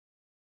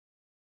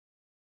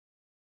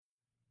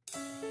So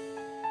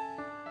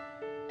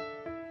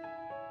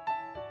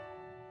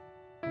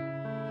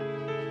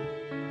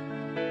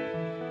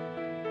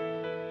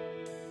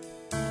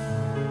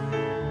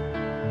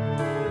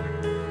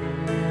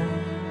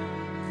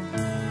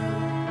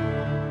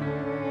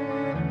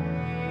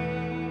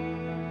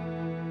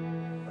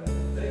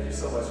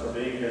much for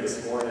being here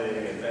this morning,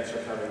 and thanks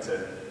for coming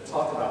to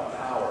talk about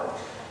power.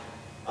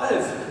 I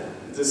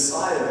have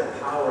decided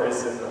that power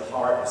is at the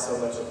heart of so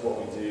much of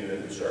what we do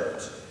in the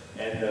church,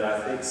 and that I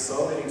think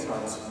so many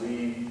times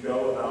we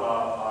go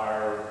about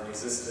our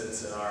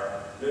existence and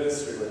our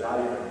ministry without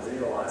even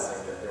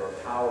realizing that there are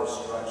power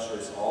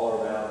structures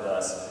all around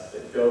us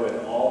that go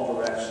in all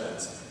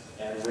directions,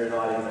 and we're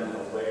not even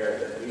aware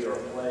that we are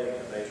playing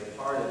a major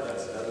part in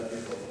those and other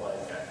people are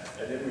playing that.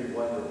 And then we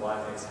wonder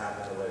why things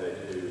happen the way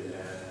they do,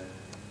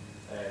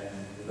 and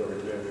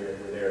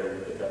we're there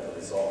to pick up the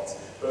results.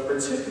 But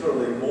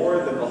particularly,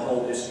 more than the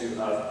whole issue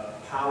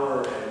of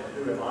power and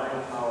who am I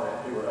in power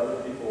and who are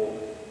other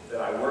people that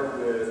I work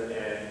with,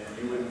 and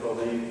you wouldn't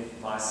believe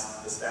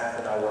the staff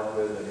that I work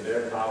with and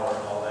their power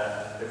and all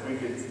that, if we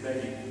could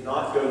maybe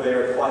not go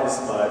there quite as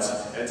much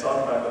and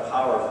talk about the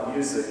power of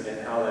music and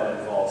how that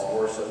involves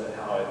worship and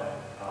how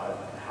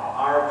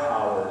our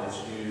power is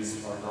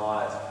used or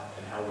not,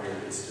 and how we are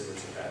good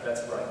stewards of that.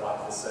 That's where I'd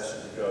like this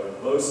session to go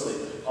mostly.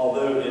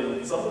 Although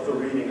in some of the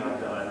reading I've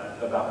done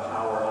about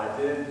power, I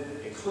did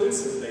include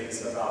some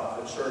things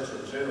about the church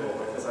in general,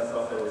 because I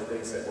thought there were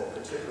things that were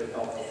particularly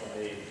helpful for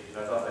me,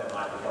 and I thought that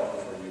might be helpful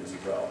for you as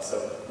well.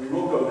 So we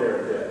will go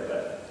there a bit,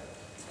 but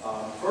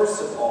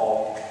first of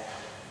all,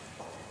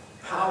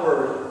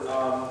 power,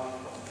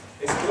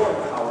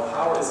 exploring power.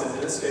 Power is an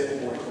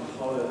inescapable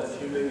component of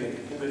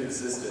human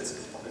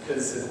existence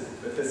because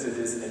it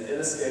is an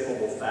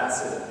inescapable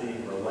facet of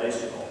being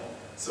relational.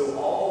 So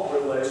all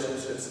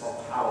relationships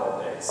are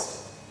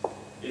power-based.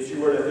 If you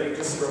were to think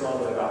just for a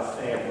moment about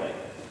family,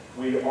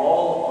 we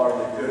all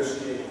are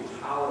negotiating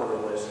power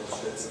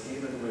relationships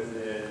even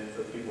within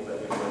the people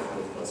that we live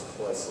with most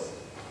closely.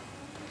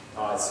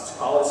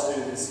 College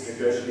students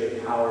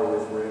negotiate power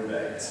with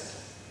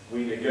roommates.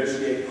 We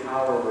negotiate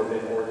power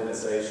within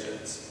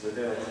organizations,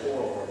 within a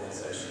core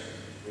organization.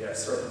 We have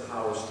certain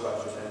power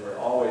structures, and we're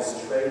always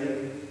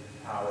trading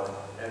power.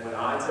 And when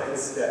I take a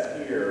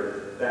step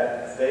here,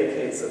 that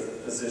vacates a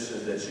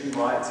position that you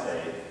might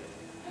take.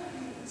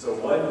 So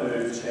one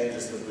move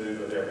changes the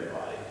move of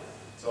everybody.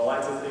 So I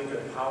like to think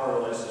of power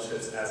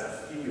relationships as a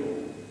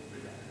field.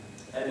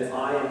 And if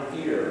I am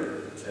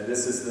here, and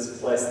this is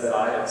this place that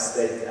I have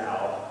staked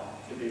out,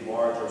 it can be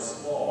large or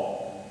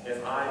small,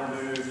 if I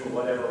move for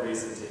whatever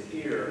reason to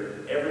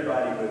here,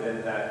 everybody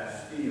within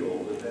that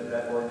field, within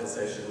that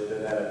organization,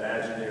 within that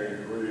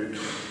imaginary group,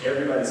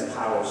 everybody's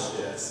power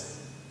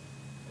shifts.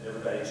 And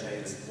everybody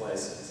changes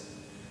places.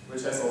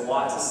 Which has a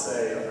lot to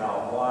say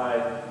about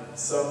why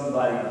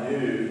somebody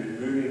new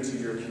moving to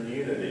your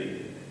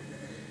community,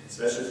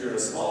 especially if you're in a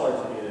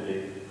smaller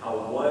community, how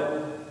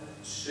one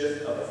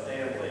shift of a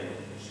family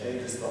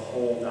changes the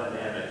whole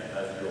dynamic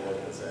of your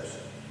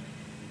organization.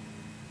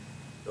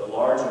 The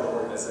larger the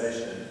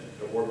organization,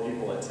 the more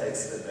people it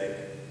takes to make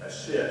a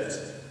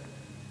shift,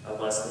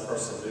 unless the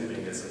person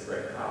moving is of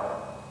great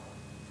power.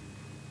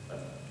 A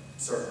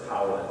certain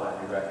power that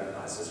might be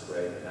recognized as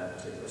great in that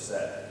particular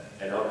setting.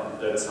 And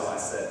notice how I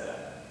said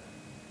that.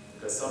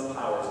 Because some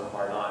powers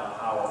are not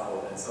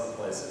powerful in some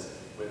places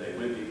when they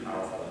would be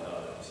powerful in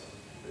others.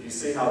 But you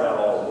see how that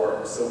all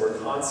works. So we're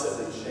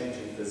constantly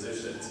changing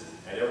positions.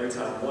 And every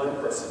time one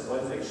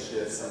thing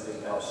shifts,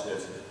 something else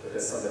shifts,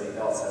 because somebody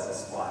else has a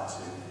spot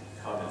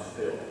to come and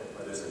fill,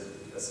 or there's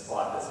a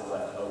spot that's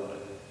left open.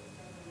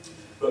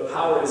 But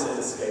power is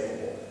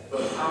inescapable.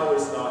 But power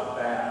is not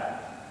bad,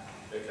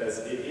 because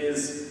it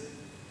is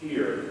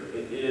here.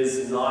 It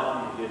is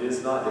not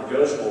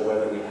negotiable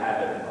whether we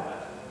have it or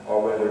not,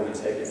 or whether we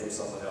take it from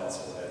someone else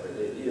or whatever.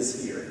 It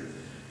is here.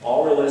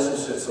 All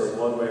relationships are in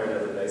one way or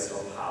another based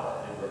on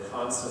power, and we're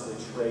constantly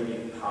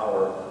trading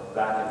power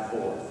back and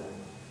forth.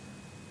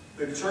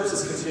 The church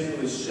is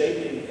continually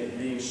shaping and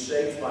being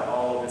shaped by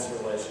all of its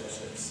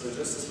relationships. So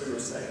just as we were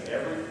saying,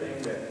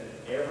 everything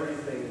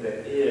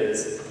that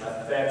is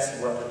affects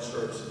what the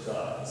church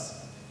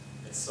does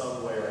in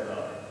some way or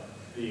another.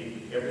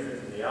 Everything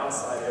from the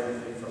outside,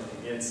 everything from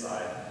the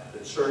inside.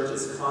 The church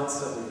is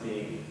constantly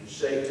being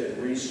shaped and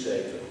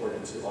reshaped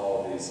according to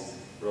all of these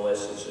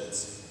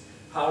relationships.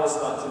 Power is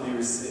not to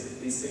be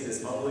seen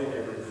as only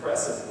a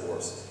repressive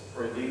force,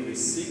 for indeed we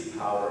seek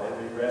power and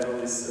we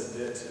readily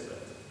submit to it.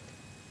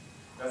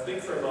 Now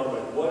think for a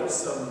moment, what are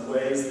some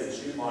ways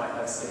that you might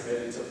have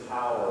submitted to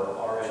power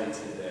already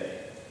today?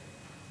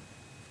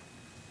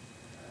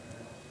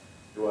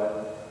 Do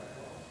what?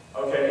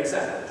 Okay,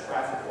 exactly.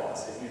 Traffic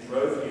laws. If you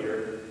drove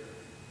here,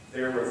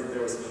 there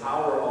was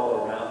power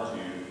all around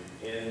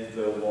you in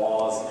the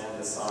laws and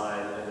the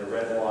sign, and the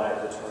red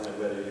light determined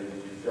whether you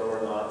go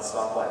or not, the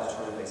stoplight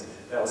determined things.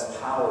 That was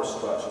power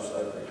structures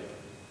over you.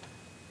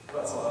 What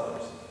about some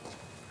others?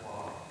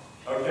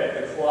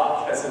 Okay, the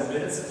clock has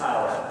immense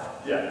power.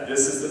 Yeah,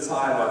 this is the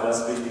time I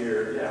must be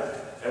here. Yeah,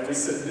 and we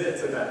submit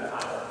to that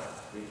power.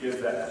 We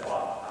give that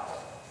clock power.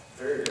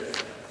 Very good.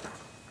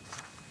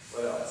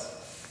 What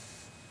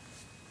else?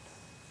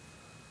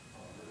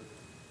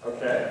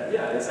 Okay,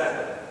 yeah,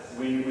 exactly.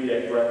 We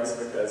ate breakfast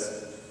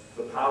because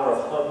the power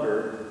of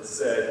hunger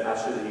said I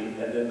should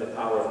eat, and then the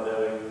power of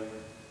knowing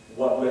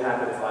what would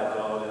happen if I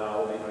don't, and I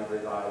will be hungry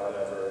by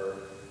whatever.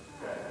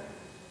 Okay.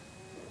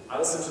 I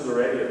listened to the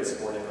radio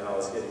this morning when I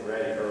was getting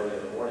ready early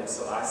in the morning,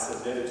 so I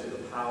submitted to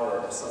the power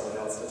of someone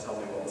else to tell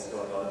me what was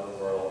going on in the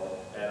world,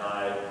 and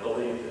I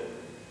believed it,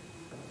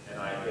 and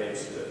I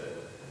engaged with it.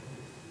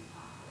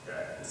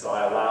 Okay. So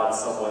I allowed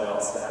someone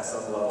else to have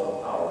some level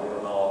of power. We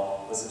don't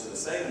all listen to the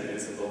same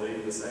news and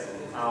believe the same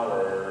power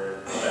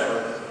or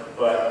whatever,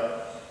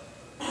 but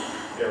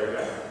there we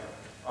go.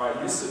 All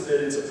right, you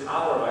submitted to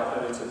power by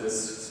coming to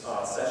this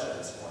session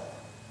this morning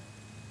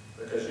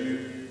because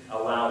you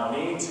allowed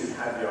me to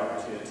have the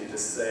opportunity to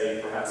say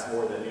perhaps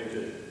more than you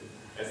do,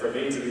 and for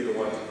me to be the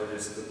one to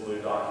produce the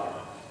blue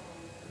document.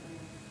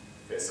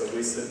 Okay, so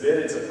we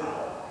submitted to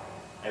power,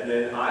 and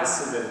then I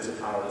submitted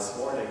to power this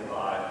morning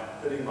by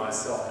putting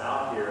myself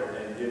out here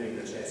and giving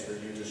the chance for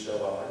you to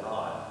show up or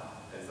not,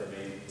 and for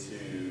me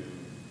to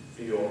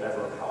feel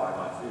ever how I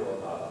might feel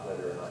about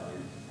whether or not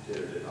you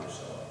did or did not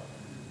show up.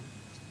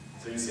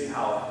 So you see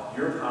how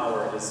your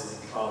power is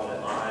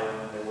prominent, mine,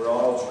 and we're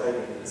all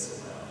trading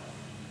this around.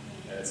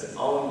 And it's an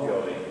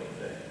ongoing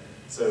thing.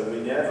 So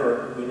we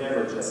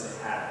never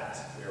just have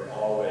it. We're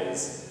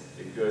always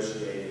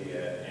negotiating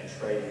it and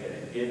trading it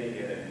and giving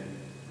it and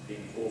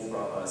being pulled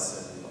from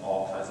us and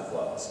all kinds of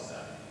levels of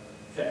that.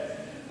 Okay.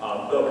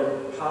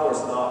 But power is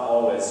not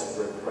always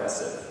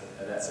repressive,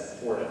 and that's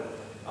important.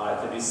 It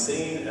can be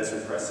seen as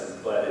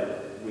repressive,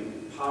 but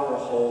power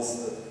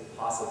holds the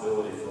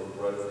possibility for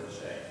growth and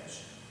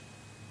change.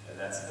 And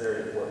that's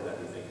very important that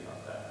we think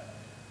about that.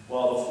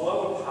 While the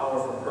flow of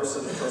power from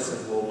person to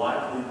person will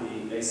likely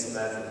be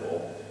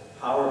asymmetrical,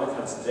 power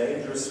becomes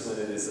dangerous when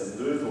it is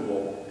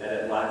immovable and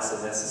it lacks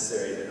the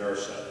necessary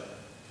inertia.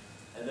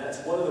 And that's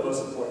one of the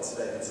most important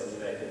statements that we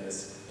make in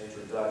this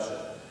introduction.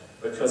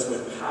 Because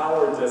when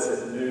power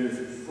doesn't move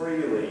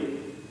freely,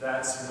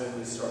 that's when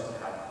we start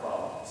to have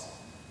problems.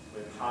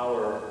 When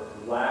power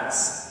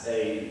lacks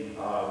a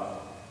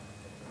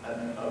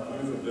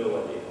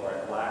movability, or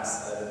it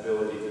lacks an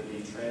ability to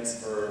be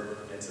transferred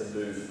and to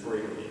move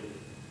freely,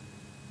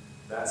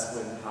 that's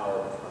when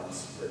power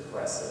becomes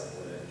repressive,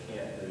 when it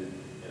can't move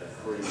in a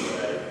free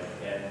way,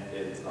 and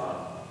it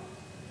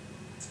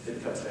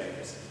becomes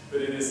dangerous.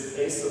 But it is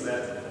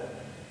asymmetrical.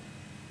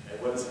 And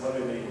what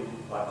do we mean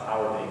by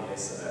power being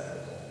asymmetrical?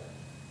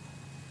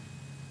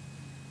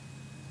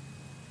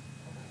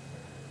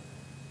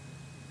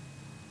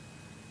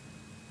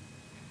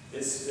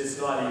 It's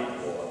not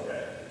equal,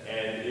 okay?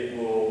 And it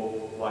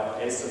will,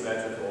 like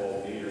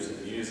asymmetrical meters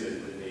of music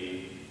would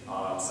be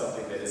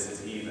something that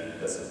isn't even. It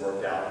doesn't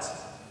work out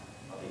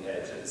on the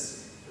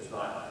edges. There's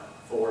not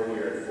 4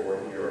 here and 4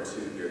 here, or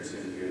 2 here,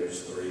 2 here.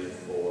 There's 3 and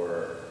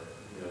 4,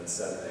 and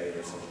 7, 8,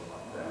 or something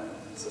like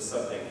that. So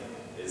something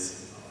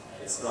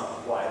it's not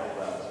quite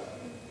level,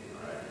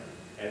 right?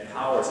 And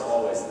power is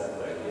always that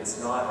way. It's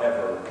not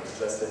ever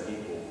just an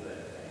equal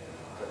thing,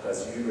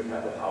 because you would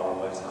have the power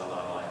one time,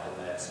 I might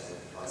the next, and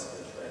we're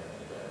constantly trading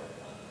together.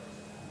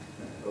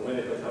 But when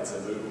it becomes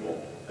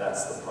immovable,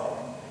 that's the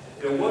problem.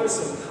 What are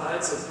some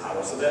kinds of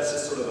power? So that's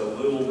just sort of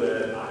a little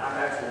bit.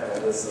 I actually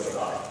have a list of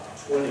about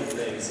 20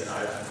 things, and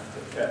I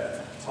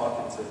kept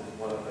talking to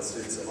one of the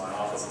students in my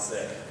office and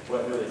saying,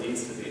 what really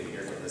needs to be in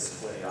here from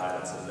this 20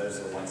 items, and those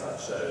are the ones I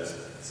chose.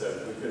 So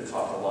we could have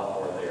talked a lot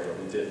more there,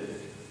 but we didn't.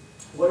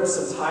 What are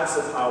some types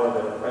of power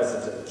that are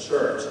present in the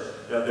church?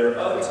 Now, there are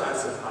other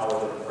types of power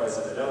that are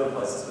present in other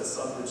places, but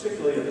some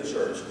particularly in the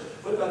church.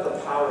 What about the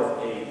power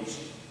of age?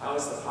 How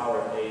is the power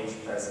of age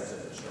present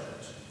in the church?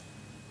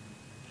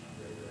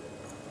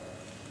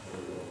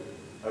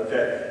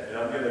 Okay, and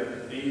I'm going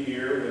to be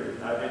here,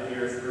 I've been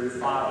here through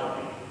 5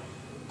 of you.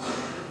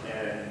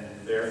 And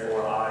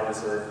therefore, I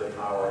deserve the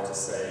power to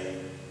say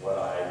what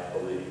I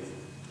believe.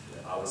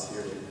 I was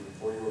here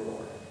before you were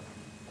born,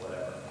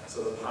 whatever.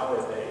 So the power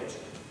of age.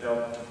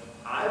 Now,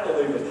 I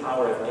believe the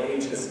power of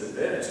age has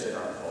diminished in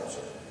our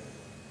culture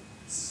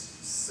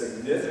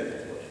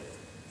significantly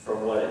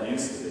from what it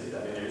used to be.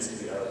 I mean, there used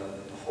to be a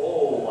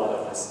whole lot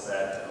of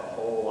respect and a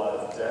whole lot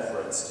of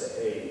deference to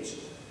age.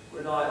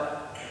 We're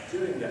not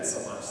doing that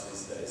so much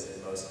these days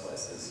in most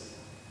places.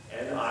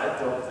 And I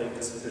don't think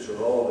just because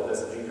you're old, it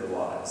doesn't mean you're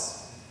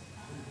wise.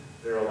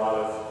 There are a lot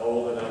of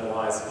old and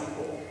unwise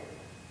people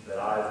that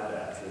I've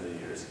met through the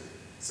years.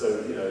 So,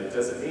 it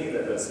doesn't mean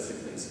that those two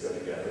things go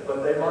together,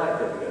 but they might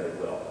go together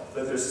well.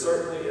 But there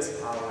certainly is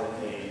power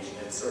in age,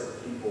 and certain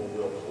people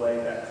will play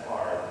that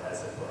card,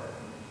 as it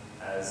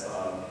were. As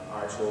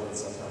our children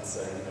sometimes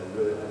say,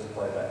 really have to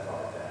play that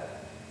card, Dad.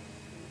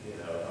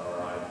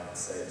 Or I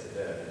say it to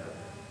them,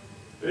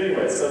 But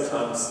anyway,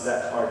 sometimes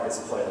that card gets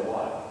played a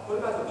lot. What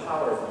about the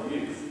power of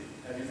youth?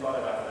 Have you thought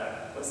about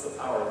that? What's the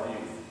power of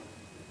youth?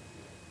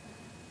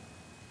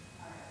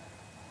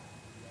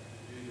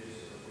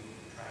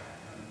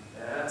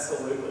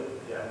 Absolutely.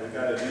 Yeah, we've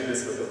got to do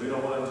this because we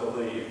don't want them to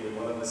leave. We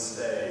want them to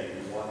stay.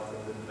 We want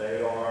them to,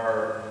 they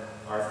are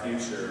our future.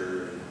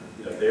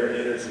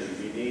 energy.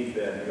 We need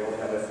them. We only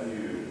have a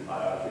few.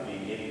 It could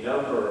be any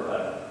number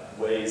of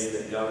ways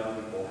that young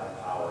people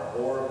have power.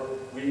 Or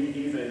we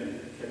even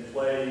can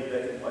play,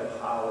 they can play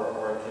power,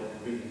 or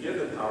we can give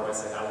them power by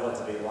saying, I want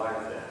to be like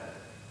them.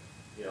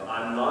 You know,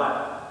 I'm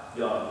not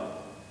young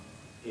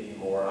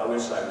anymore. I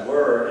wish I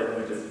were,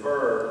 and we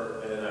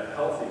defer in a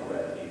healthy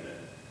way even.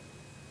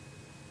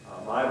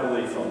 My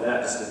belief on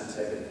that, just to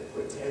take a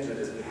quick tangent,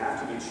 is we have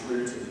to be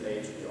true to the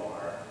age we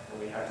are, and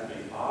we have to be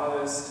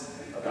honest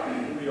about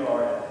who we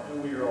are and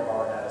who we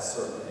are at a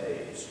certain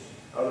age.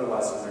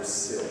 Otherwise, we're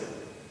silly.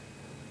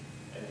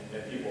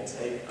 And people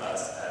take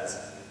us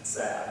as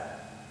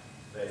sad.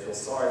 They feel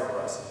sorry for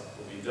us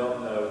when we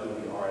don't know who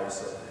we are at a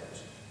certain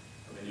age.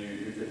 I mean,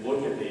 you could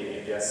look at me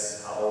and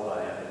guess how old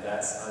I am, and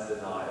that's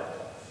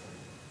undeniable.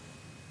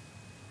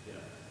 You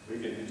know, we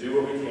can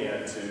do what we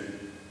can to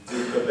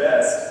do the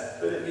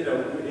best, but you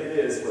know, it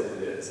is what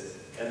it is.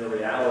 And the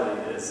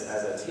reality is,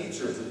 as a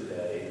teacher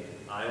today,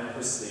 I am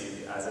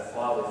perceived as a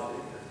father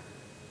figure.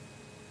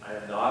 I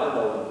am not an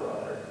older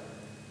brother.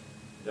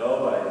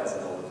 Nobody has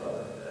an older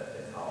brother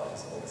in college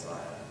as old as I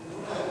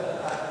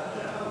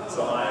am.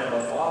 So I am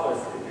a father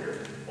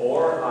figure,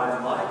 or I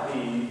might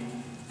be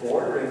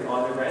bordering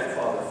on the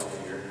grandfather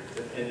figure,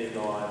 depending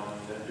on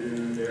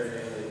who their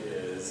family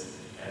is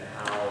and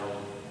how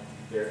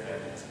their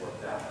family has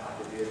worked out.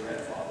 I could be a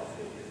grandfather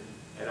figure.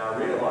 And I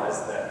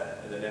realize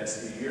that in the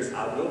next few years,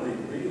 I will be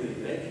really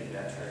making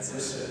that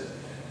transition.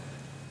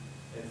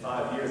 In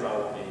 5 years, I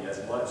will be as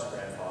much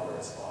grandfather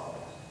as father.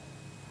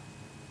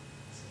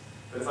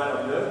 But if I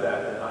don't know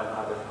that, then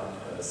I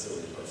become a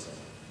silly person,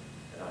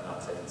 and I'm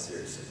not taken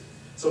seriously.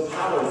 So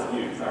power of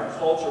youth. Our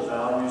culture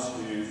values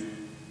youth.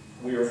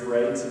 We are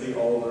afraid to be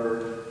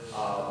older,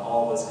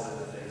 all those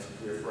kinds of things.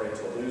 We're afraid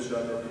to lose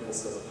younger people,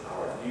 so the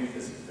power of youth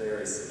is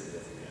very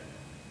significant.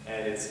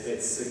 And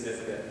it's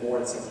significant more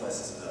in some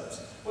places than others.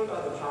 What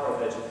about the power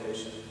of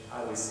education?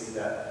 How do we see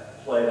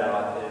that played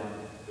out in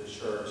the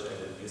church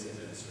and in the music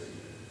ministry?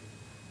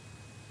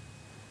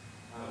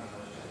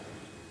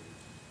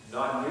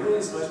 Not nearly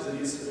as much as it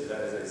used to be.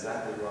 That is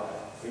exactly right.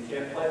 We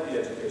can't play the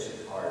education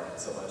card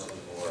so much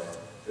anymore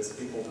because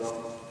people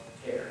don't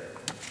care.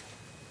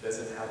 It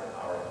doesn't have the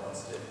power it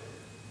wants to.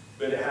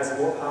 But it has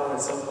more power in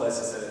some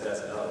places than it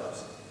does in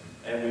others.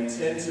 And we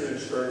tend to, in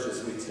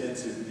churches, we tend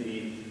to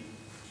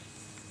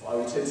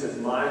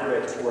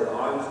migrate toward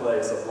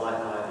enclaves of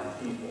like-minded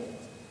people.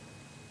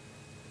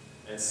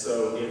 And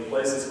so in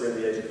places where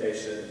the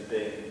education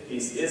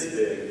piece is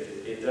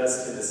big, it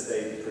does tend to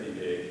stay pretty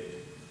big.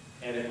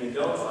 And if we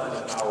don't find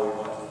the power we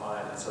want to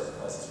find in certain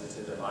places, we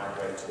tend to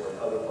migrate toward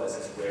other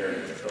places where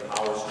the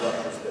power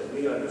structures that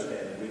we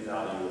understand and we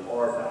value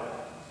are valued.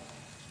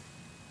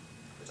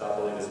 Which I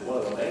believe is one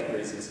of the main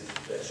reasons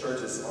that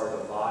churches are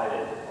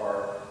divided,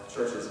 or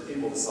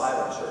people decide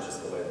on churches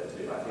the way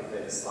they do. I think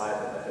they decide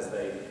that because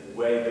they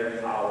weigh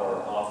their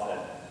power often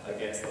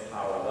against the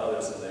power of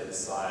others, and they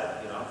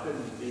decide, you know, I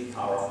couldn't be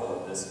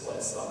powerful in this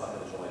place, so I'm not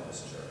going to join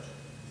this church.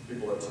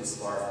 People are too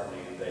smart for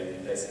me.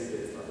 They speak a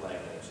different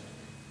language.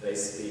 They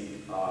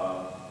speak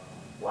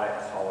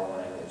white-collar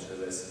language, or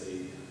they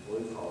speak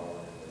blue-collar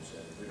language.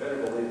 And we better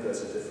believe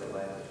those are different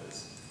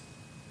languages.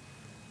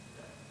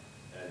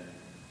 Yeah. And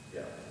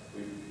yeah,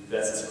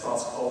 that's as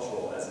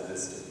cross-cultural as it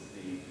is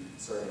to be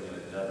serving in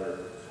another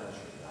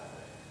country, I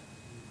think.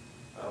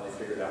 I only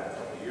figured out a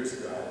couple of years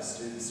ago, I had a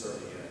student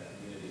serving in a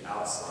community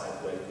outside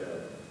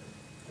Waco,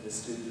 and the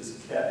student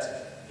just kept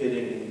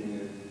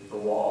hitting the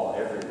wall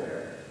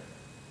everywhere.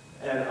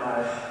 And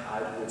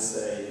I would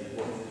say,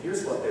 well,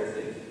 here's what they're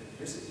thinking.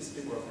 Here's what these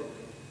people are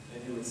thinking.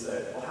 And he would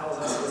say, well, how was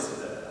I supposed to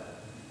know that?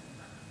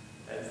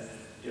 And,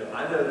 you know,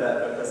 I know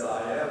that because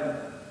I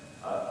am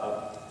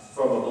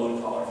from a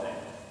blue-collar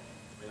family.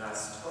 I mean, I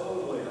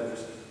totally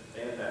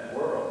understand that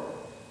world.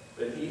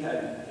 But he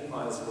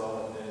might as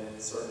well have been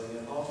serving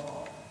in Hong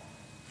Kong.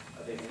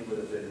 I think he would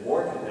have been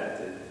more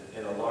connected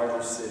in a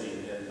larger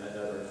city in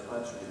another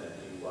country than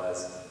he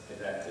was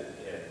connected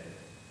in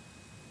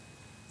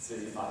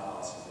city 5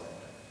 miles from Waco.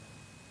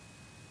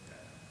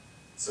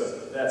 So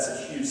that's a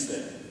huge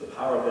thing, the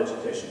power of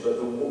education. But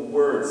the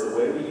words, the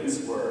way we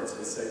use words,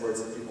 we say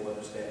words that people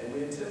understand, and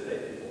we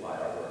intimidate people by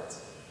our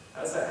words.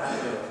 How does that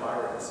happen in a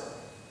choir rehearsal?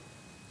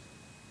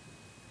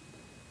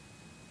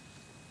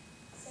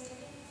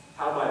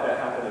 How might that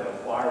happen in a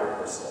choir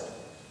rehearsal?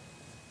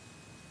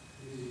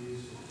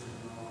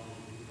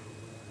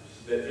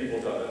 That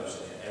people don't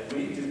understand. And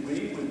we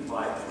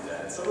might do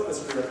that. And some of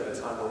us grew up in a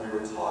time where we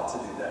were taught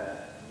to do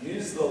that.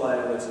 Use the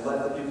language,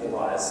 let the people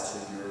rise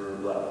to your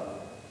level.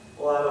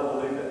 Well, I don't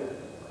believe it.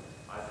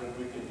 I think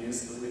we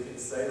can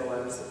say the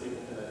language that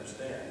people can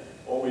understand.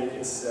 Or we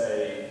can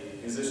say,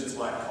 musicians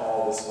might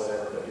call this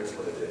whatever, but here's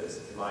what it is.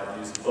 We might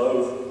use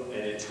both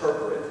and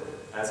interpret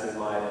as we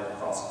might in a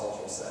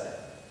cross-cultural setting.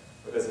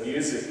 Because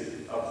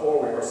music, a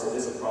choral rehearsal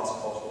is a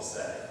cross-cultural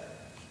setting.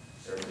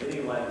 There are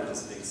many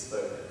languages being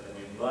spoken, and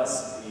we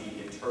must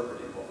be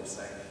interpreting what we're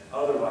saying.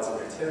 Otherwise,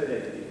 we're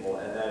intimidating people,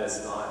 and that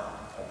is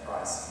not a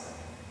Christ thing,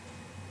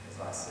 as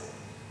I see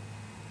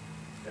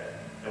it. Okay?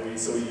 And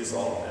so we use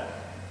all of that.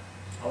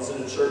 I was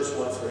in a church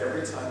once where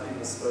every time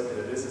people spoke at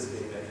a business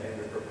meeting, they came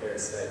with prepared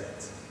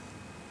statements.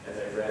 And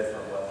they read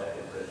from what they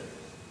had written.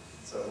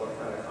 So what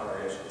kind of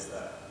congregation is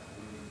that?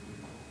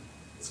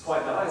 It's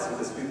quite nice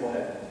because people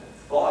had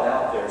thought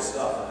out their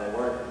stuff and they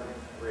weren't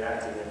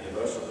reacting in the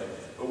emotional thing.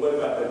 But what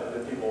about the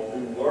people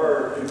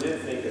who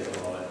did think in the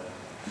moment?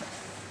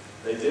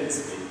 They didn't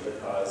speak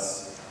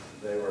because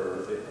the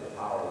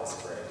power was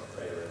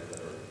greater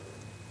than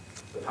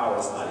the power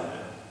is not even.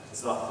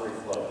 It's not free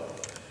flowing.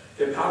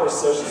 Okay, power is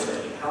social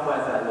standing. How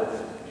might that look in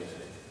the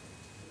community?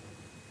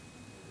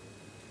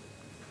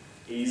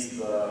 He's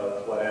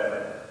the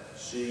whatever.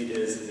 She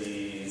is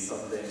the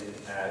something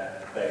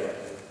at Baylor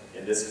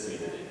in this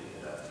community.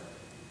 You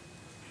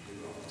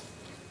know.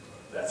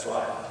 That's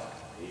right.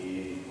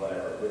 He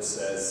whatever, which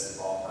says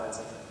all kinds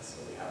of things. So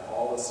we have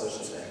all the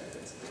social standing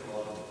things.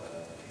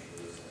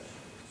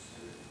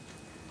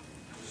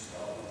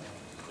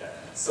 Yeah.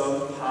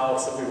 Some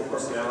people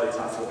personality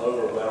types will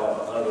overwhelm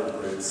other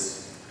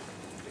groups.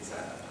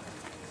 Exactly.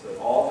 So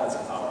all kinds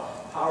of power.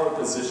 Power of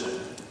position.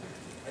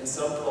 In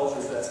some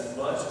cultures, that's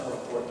much more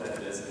important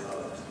than it is in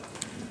others.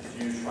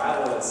 If you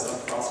travel in some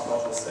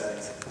cross-cultural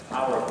settings,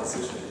 power of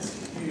position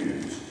is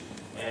huge,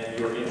 and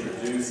you're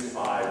introduced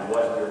by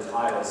what your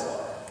titles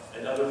are.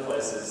 In other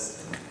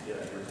places, your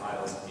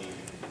titles mean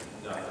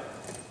nothing.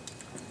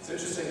 It's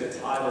interesting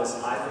that titles,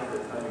 I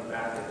think, are coming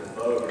back into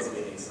vogue as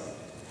meaning something.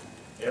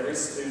 Every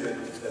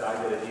student that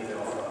I get an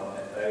email from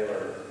at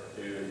Baylor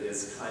who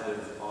is kind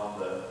of on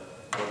the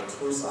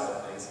tour side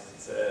of things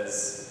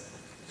says,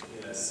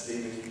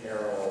 Stephen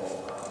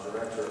Carroll,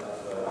 director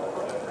of the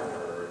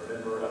whatever,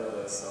 member of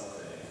the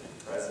something,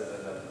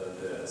 president of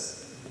the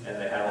this, and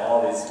they have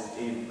all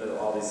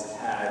these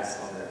tags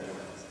on their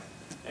emails.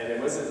 And it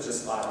wasn't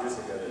just 5 years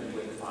ago that you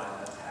wouldn't find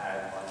a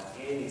tag on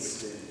any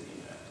student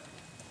email.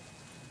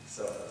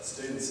 So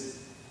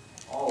students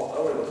all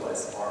over the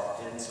place are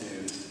into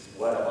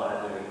what am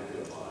I doing and who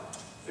am I.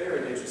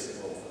 Very interesting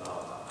little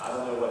phenomenon. I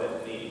don't know what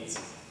it means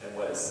and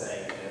what it's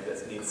saying, and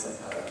if it means some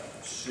kind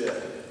of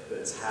shift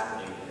that's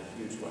happening in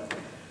a huge way.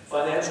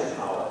 Financial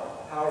power.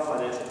 Power of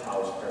financial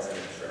power is present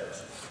in church.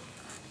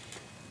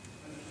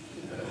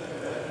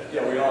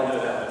 Yeah, we all know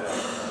that.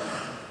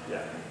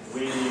 Yeah.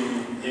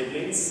 It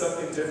means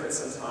something different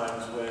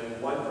sometimes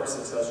when one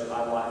person tells you,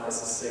 I'd like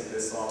us to sing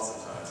this song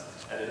sometimes,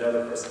 and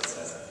another person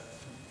says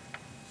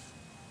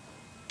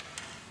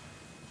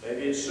it.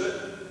 Maybe it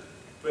shouldn't.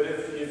 But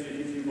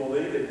if you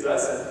believe it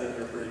doesn't, then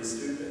you're pretty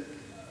stupid.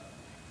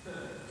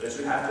 But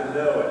you have to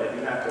know it, and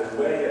you have to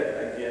weigh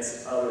it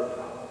against other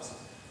powers.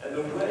 And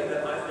the way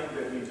that I think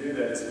that we do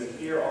that is we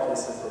hear all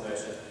this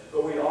information,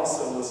 but we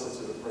also listen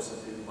to the person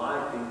who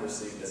might be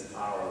perceived as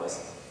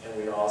powerless, and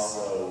we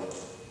also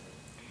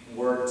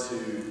work to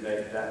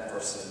make that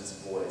person's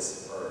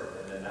voice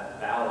heard, and then that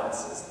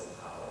balances the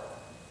power.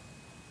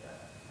 Yeah.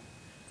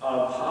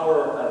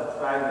 Power of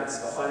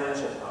pragmatism,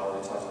 financial power,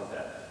 we talked about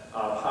that.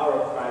 Power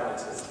of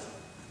pragmatism.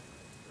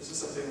 This is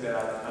something that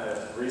I've kind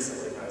of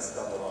recently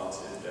stumbled onto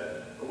a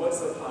bit. But what's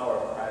the power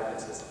of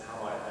pragmatism?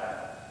 How might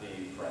that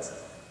be present?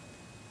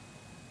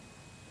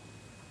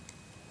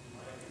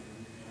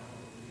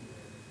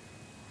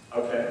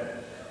 Okay,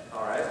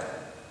 all right.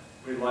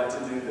 We'd like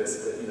to do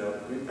this,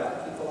 but we've got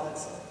to keep the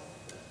lights on.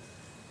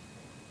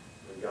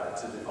 We've got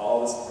to do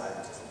all this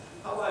pragmatism.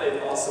 How might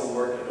it also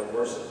work in a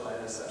worship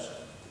planning session?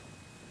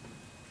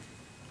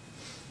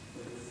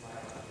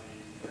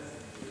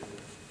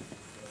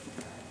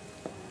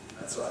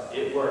 That's right.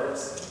 It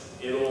works.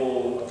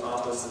 It'll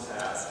accomplish the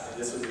task. And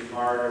this would be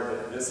harder,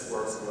 but this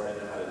works, and we already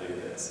know how to do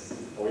this.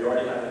 Or we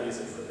already have the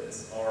music for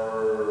this.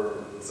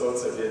 Or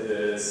so-and-so did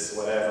this,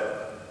 whatever.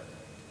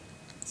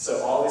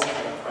 So all these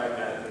kind of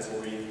pragmatic things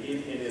where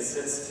we, in a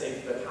sense,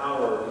 take the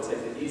power, we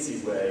take the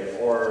easy way,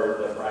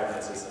 or the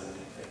pragmatism.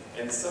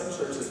 And some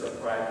churches, it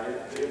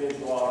will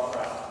draw a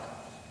crowd.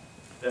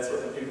 That's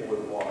what the people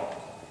would want.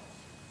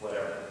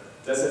 Whatever.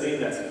 Doesn't mean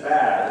that's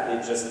bad,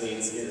 it just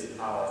means it is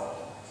powerful.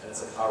 And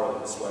it's a power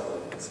that we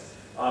struggle against.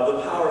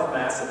 The power of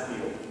mass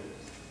appeal.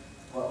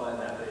 What might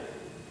that be?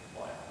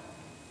 Why?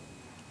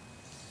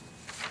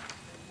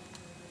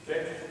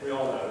 Okay, we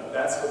all know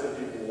that's what the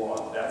people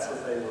want. That's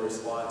what they will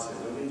respond to.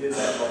 When we did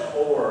that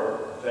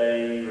before,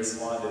 they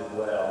responded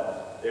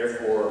well.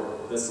 Therefore,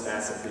 this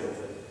mass appeal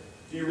thing.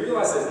 Do you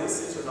realize that these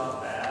things are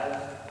not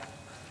bad?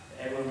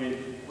 And when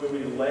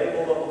we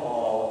label them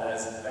all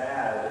as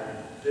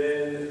bad,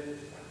 then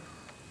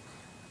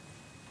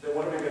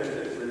what are we going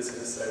to do? We're just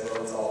going to say,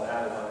 well, it's all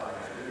bad, and what am I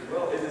going to do?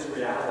 Well, it is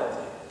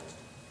reality.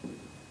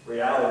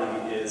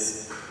 Reality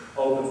is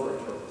open for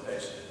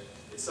interpretation.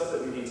 It's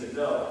something we need to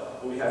know,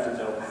 but we have to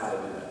know how to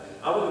do that.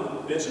 I'm going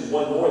to mention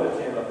one more that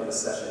came up in the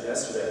session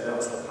yesterday, and that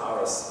was the power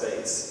of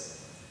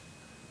space.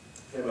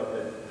 It came up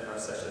in our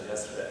session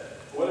yesterday.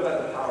 But what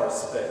about the power of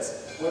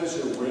space? What does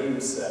your room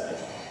say?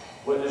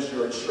 What does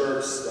your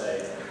church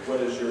say? What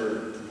does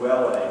your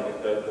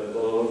dwelling, the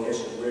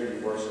location where you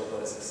worship,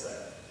 what does it say?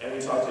 And we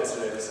talked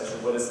yesterday in the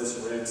session, what does this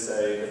room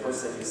say? The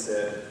first thing he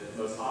said,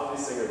 the most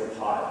obvious thing are the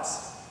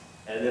pipes.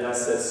 And then I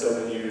said,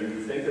 so when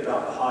you think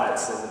about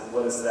pipes, and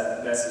what is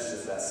that message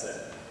does that send?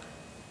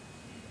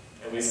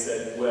 And we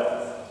said,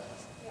 wealth.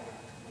 Yeah,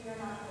 we are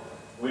not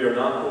poor. We are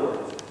not poor.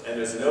 And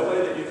there's no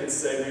way that you can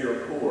say we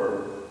are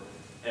poor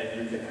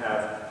and you can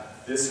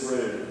have this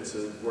room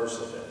to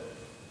worship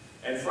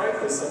in. And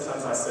frankly,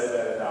 sometimes I say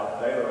that about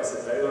Baylor. I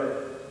say,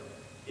 Baylor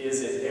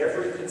is in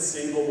every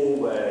conceivable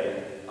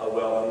way a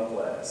wealthy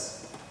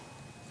place.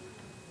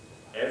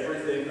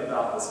 Everything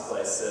about this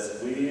place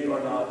says we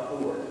are not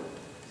poor.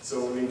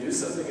 So when we do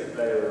something at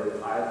Baylor,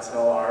 I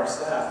tell our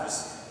staff,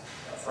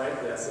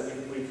 frankly, I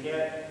said, we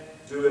can't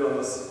do it on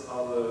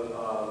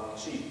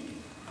the cheap.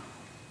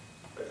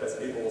 Because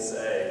people will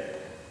say,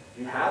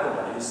 you have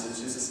the money, you should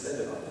choose to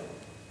spend it on me.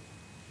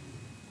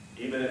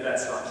 Even if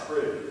that's not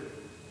true,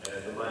 and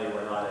if the money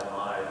were not in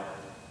mine,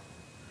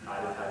 I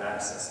didn't have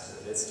access to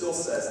it. It still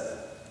says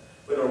that.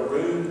 But a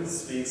room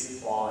speaks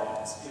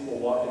volumes. People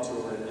walk into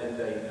a room and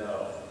they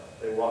know.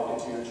 They walk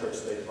into your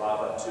church, they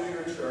drive up to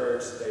your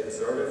church, they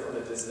observe it from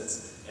a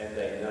distance, and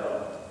they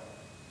know.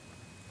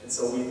 And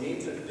so we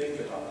need to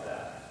think about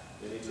that.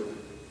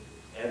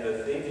 And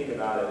the thinking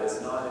about it is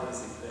not an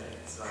easy thing.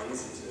 It's not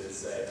easy to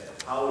say,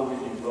 how will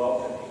we be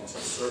welcoming to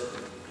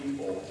certain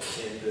people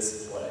in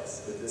this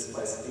place? Would this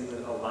place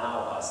even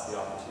allow us the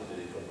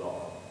opportunity to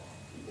welcome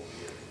people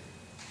here?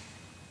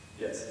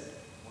 Yes?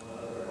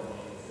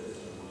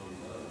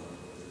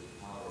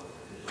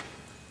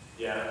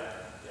 Yeah.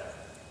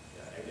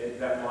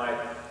 That might,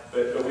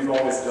 but we've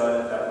always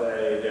done it that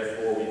way,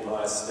 therefore we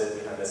must, and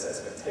we have this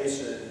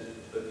expectation.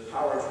 The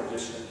power of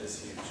tradition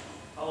is huge.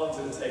 How long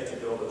did it take to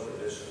build a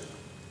tradition?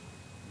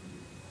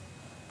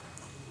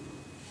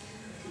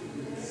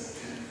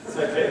 It's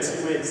okay,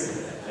 2 weeks.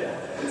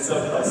 Yeah, in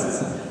some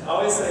places. I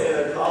always say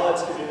in a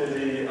college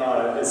community,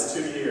 it's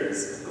 2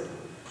 years.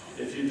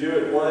 If you do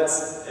it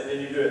once, and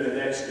then you do it the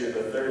next year,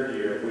 the third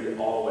year, we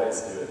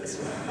always do it this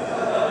way.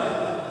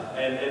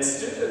 And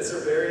students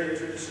are very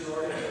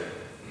tradition-oriented.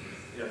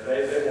 You know,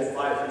 they will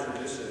fight for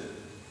tradition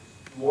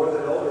more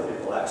than older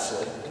people,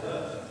 actually.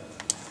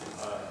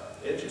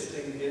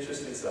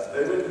 Interesting stuff.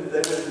 They wouldn't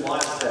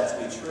like that to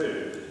be true,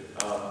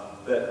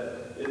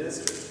 but it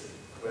is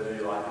true, whether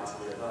you like it to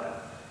be or not.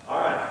 All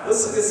right,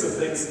 let's look at some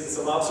things,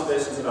 some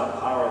observations about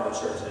power in the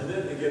church. And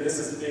then again, this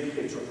is big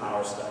picture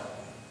power stuff.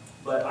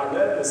 But I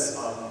read a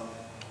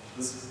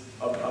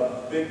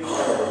big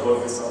part of a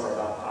book this summer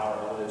about power,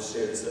 and I wanted to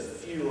share just a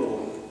few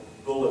little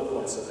bullet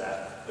points of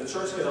that. The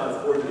church cannot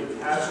afford to be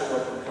casual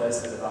or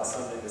complacent about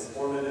something as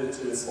formative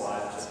to its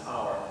life as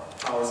power.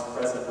 Power is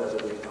present whether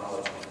we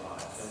acknowledge it or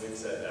not. And we've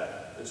said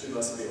that, but you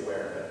must be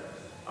aware of it.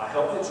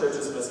 Healthy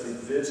churches must be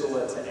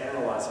vigilant to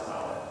analyze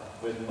power.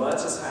 When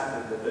much is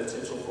happening, the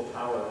potential for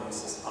power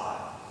abuse is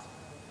high.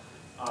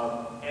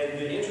 And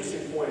the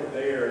interesting point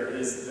there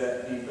is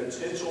that the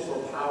potential for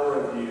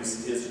power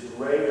abuse is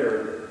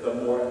greater the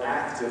more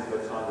active the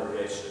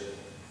congregation.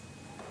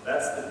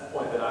 That's the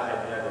point that I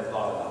had never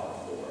thought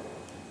about before.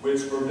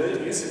 Which for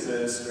music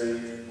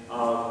ministry,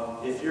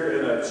 if you're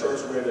in a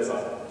church where there's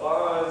a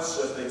bunch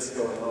of things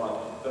going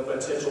on, the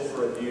potential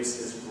for abuse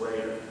is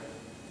greater.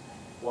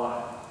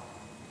 Why?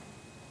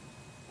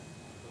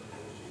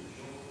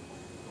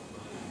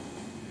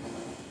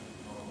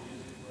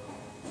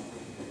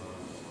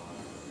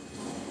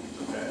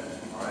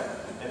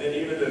 And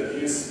even the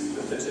abuse,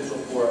 the potential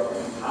for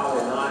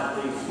power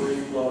not being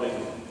free-flowing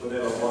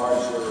within a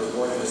larger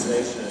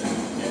organization.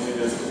 And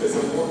because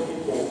there are more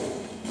people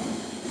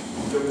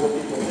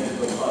in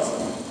the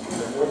puzzle.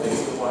 There are more things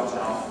to watch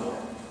out for.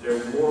 There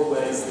are more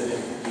ways that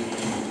it can be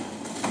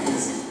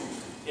used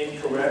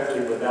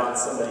incorrectly without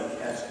somebody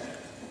catching it.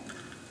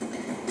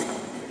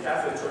 The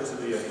Catholic Church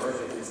would be a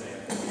perfect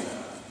example of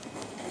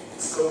that.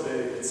 It's so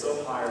big, it's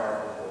so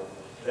hierarchical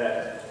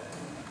that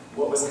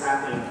what was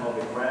happening on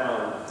the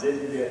ground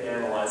didn't get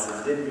analyzed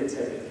and didn't get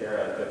taken care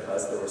of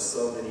because there were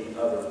so many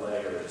other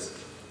layers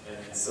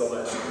and so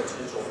much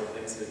potential for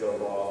things to go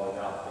wrong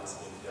without things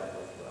being dealt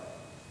with well.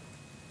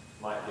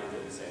 Might be a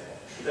good example.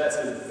 But that's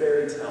been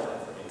very telling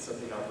for me,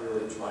 something I've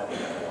really tried to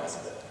analyze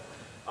a bit.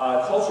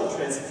 Cultural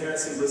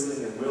transparency,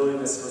 listening, and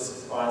willingness for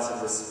surprise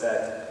and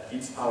respect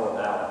keeps power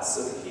balanced.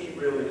 So the key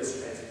really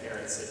is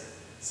transparency.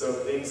 So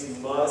things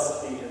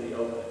must be in the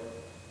open.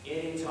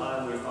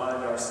 Anytime we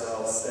find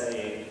ourselves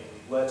saying,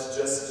 let's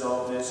just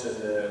don't mention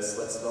this,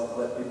 let's don't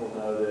let people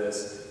know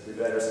this, we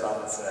better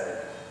stop and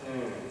say,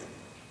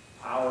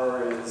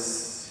 power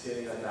is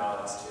getting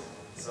unbalanced here.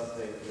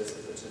 Something, there's a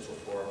potential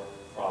for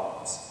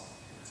problems.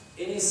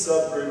 Any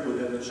subgroup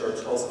within the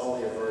church holds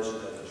only a version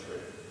of the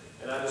truth.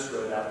 And I just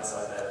wrote out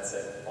beside that and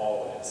said,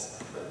 always.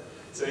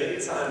 So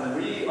anytime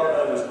we or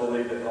others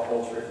believe that the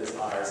whole truth is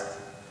ours,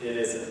 it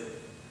isn't.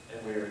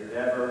 And they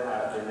never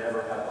have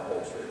the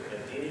whole truth.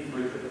 And any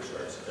group in the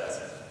church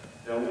doesn't.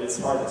 Now, it's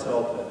hard to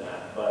tell them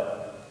that,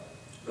 but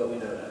we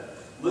know that.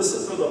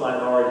 Listen for the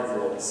minority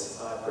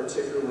voice,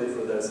 particularly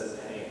for those in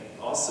pain.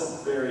 Also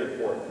very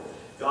important.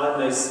 God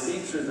may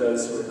speak through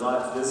those who are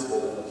not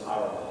visible in the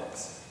power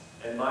mix.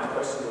 And my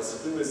question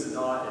was, who is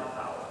not in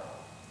power?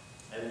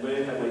 And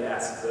when have we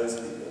asked those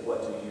people,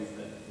 what do you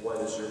think? What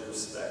is your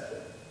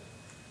perspective?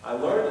 I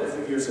learned a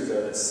few years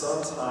ago that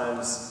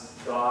sometimes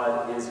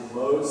God is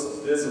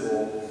most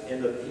visible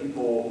in the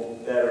people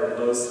that are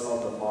most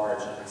on the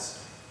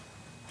margins.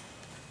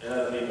 And I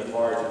don't mean the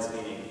margins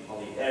meaning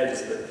on the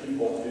edges, but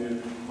people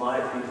who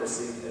might be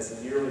perceived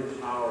as nearly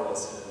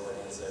powerless in an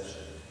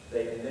organization.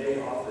 They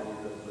may offer you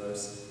the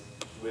most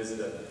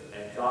wisdom,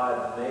 and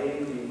God may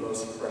be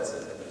most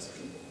present in those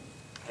people.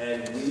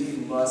 And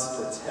we must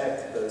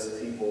protect those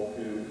people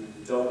who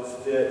don't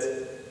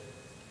fit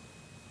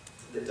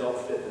the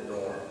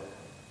norm.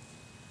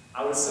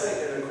 I would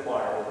say in a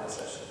choir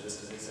organization,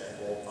 just as an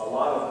example, a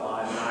lot of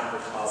my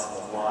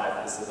macrocosm of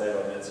life is the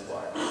Baylor men's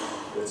choir,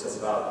 which has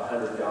about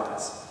 100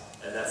 guys.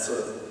 And that's sort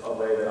of a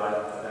way that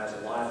I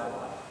imagine life a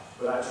lot.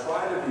 But I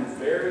try to be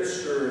very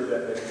sure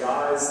that the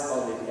guys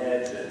on the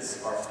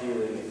edges are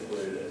feeling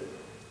included.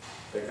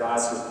 The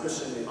guys who are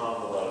pushing the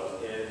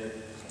envelope in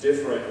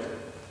different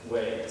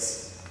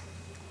ways.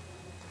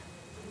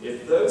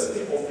 If those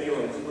people feel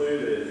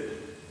included,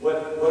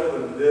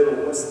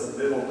 what's the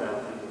middle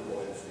ground people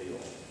going to feel?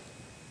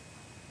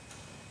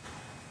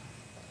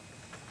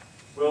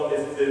 Well,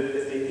 if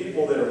the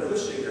people that are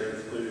pushing are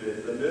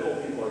included, the middle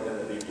people are going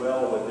to be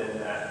well within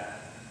that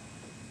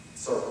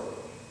circle.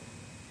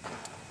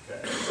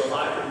 Okay. So if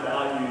I can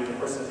value the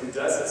person who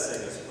doesn't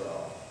sing as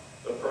well,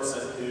 the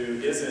person who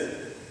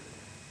isn't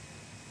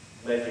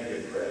making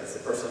good grades, the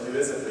person who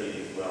isn't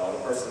reading well,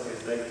 the person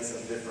who's making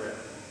some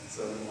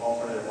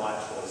alternative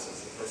life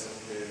choices, the person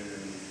who,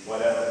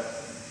 whatever,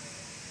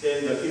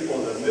 then the people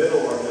in the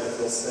middle are going to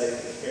feel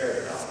safe and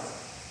cared about,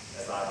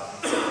 as I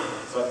say.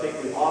 So I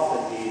think we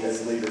often need,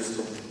 as leaders,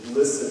 to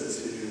listen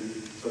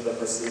to the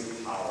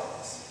perceived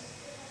powerless.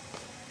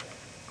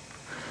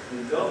 If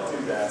we don't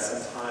do that,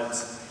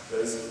 sometimes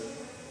those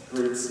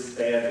groups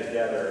band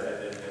together and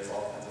then there's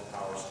all kinds of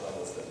power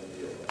struggles that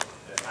we deal with.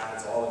 And it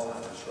happens all the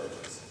time in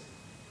churches.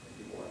 And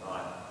people are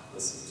not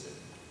listened to.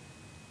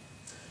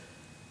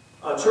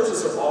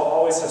 Churches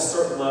always have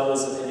certain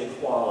levels of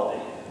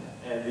inequality,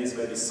 and these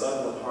may be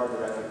subtle and hard to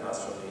recognize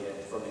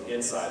from the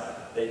inside.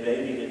 They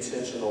may be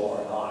intentional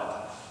or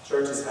not.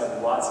 Churches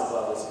have lots of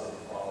levels of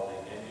inequality,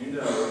 and you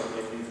know,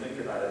 if you think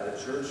about it,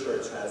 that your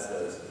church has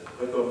those.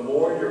 But the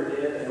more you're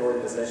in an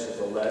organization,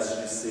 the less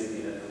you see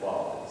the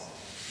inequalities,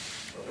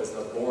 because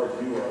the more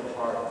you are a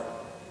part of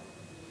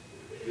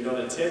it. We don't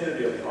intend to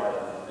be a part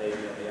of it,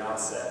 maybe on the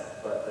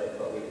outset, but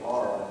we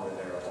are when we're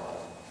there a lot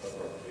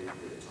over a big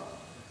period of time.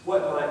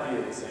 What might be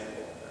an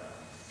example of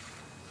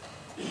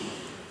that?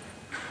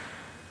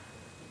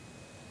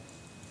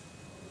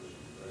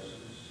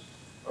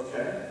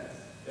 Okay,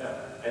 yeah.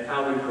 And how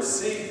we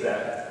perceive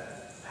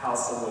that, how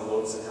someone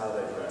looks and how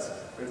they dress.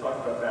 We're going to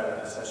talk about that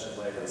in a session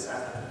later this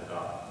afternoon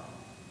about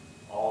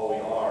all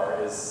we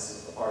are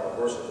is a part of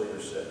worship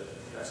leadership.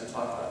 We can actually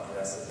talk about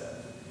dress a bit,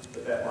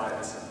 but that might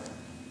be something.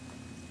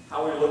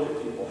 How we look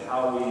at people,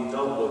 how we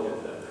don't look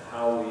at them,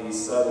 how we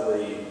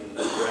subtly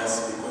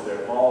address people.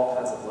 There are all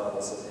kinds of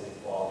levels of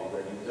inequality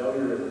where you know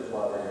you're in the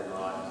club or you're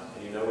not,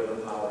 and you know where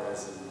the power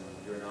is and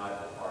you're not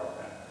a part of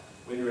that.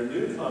 When you're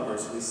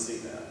newcomers, we see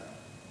that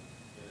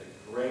in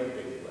a great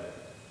big way.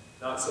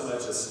 Not so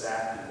much as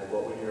staff people,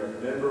 but when you're a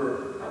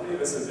member, how many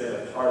of us have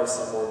been a part of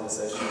some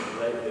organization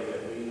lately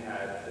that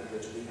in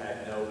which we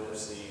had no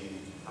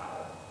perceived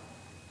power?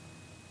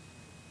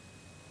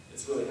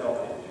 It's really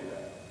healthy to do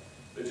that.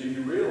 But do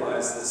you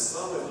realize that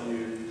some of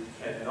you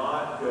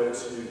cannot go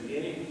to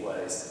any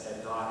place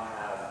and not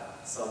have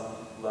some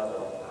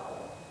level of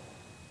power?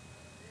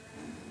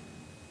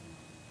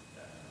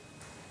 Yeah.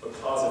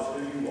 Because of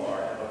who you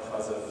are and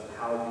because of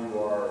how you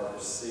are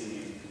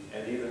perceived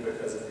and even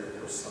because of your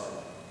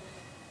persona.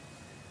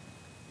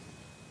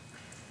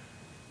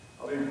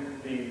 I'll be a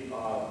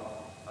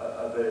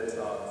bit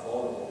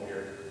vulnerable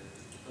here.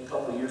 A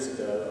couple of years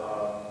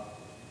ago,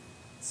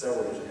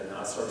 several years ago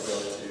now, I started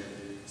going to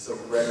some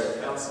regular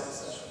counseling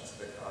sessions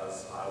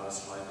because I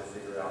was trying to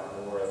figure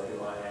out more of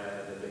who I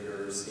am in the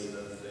bigger scheme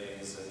of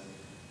things and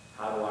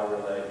how do I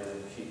relate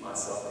and keep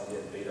myself from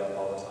getting beat up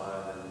all the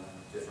time and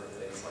different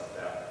things like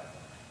that.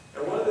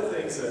 And one of the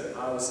things that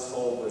I was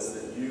told was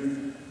that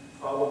you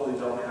probably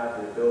don't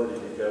have the ability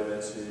to go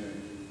into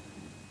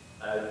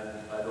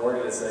an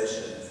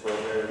organization for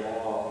very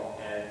long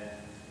and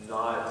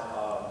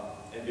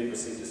and be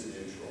perceived as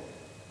neutral.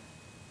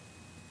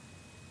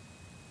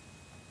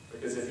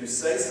 Because if you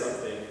say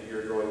something,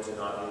 you're going to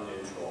not be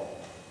neutral.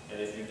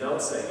 And if you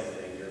don't say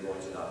anything, you're going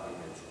to not be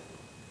neutral.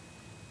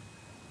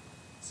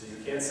 So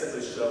you can't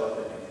simply show up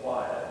and be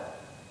quiet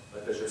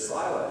because your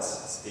silence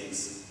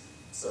speaks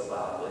so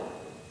loudly.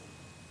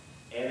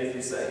 And if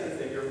you say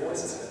anything, your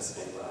voice is going to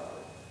speak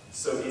loudly.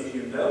 So if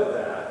you know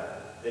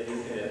that, then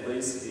you can at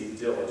least be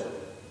diligent.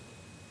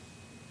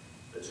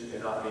 But you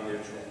cannot be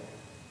neutral.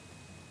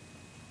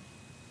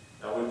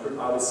 Now,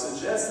 I would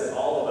suggest that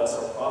all of us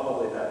are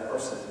probably that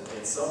person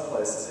in some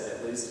places, and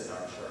at least in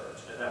our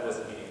church. And that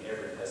wasn't meaning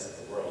every place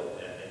in the world,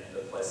 and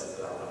the places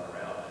that I run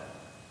around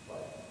in,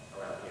 like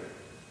around here.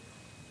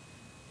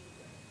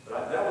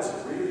 But that was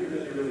really,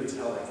 really, really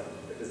telling for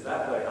me, because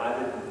that way I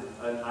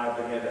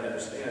began to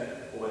understand,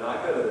 well, when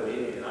I go to the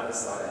meeting and I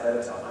decide ahead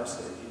of time, I'm just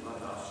going to keep my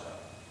mouth shut.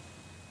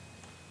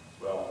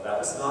 Well, that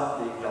was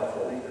not being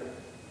helpful either.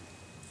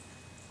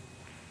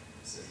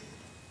 See?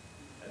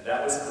 And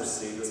that was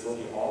perceived as, well,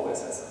 he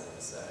always has something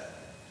to say.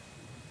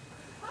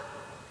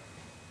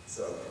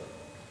 So,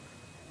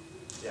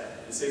 yeah,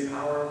 you see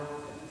power?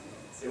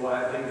 See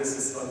why I think this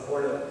is so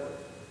important?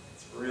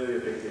 It's really a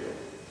big deal.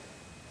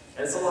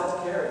 And it's a lot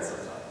to carry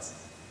sometimes.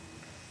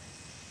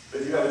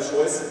 But you have a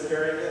choice of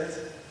carrying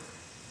it?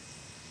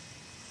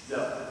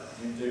 No,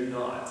 you do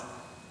not.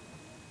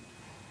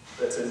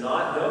 But to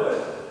not know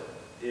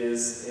it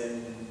is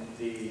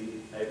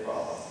indeed a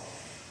problem.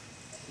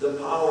 The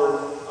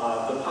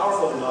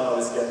powerful do not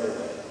always get their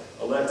way.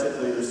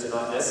 Elected leaders do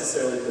not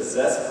necessarily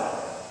possess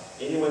power.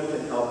 Anyone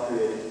can help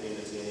create a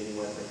community, and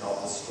anyone can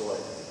help destroy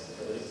it.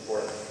 Really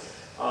important.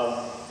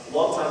 A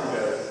long time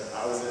ago,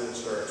 I was in the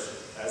church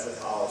as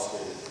a college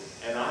student,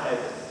 and I had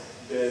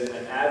been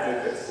an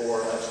advocate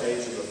for a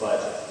change in the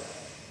budget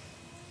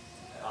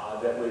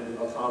that would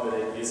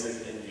accommodate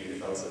music and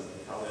youth. I was a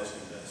combination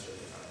minister at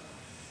the time.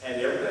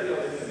 And everybody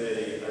on the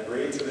committee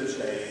agreed to the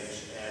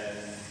change, and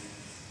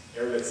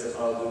everybody said,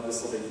 oh,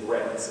 this will be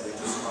great, this will be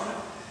just fine.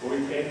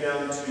 When we came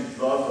down to the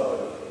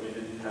vote, we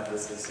didn't have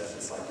listening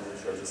sessions like your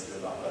churches do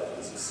about budget.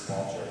 This was a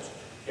small church.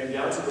 Came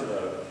down to the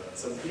vote.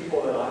 Some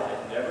people that I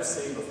had never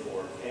seen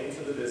before came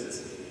to the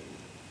business meeting.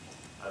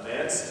 A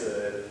man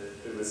stood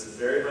who was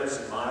very much,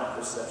 in my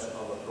perception,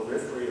 on the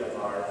periphery of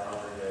our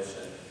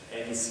congregation,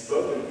 and he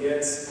spoke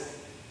against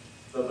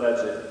the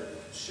budget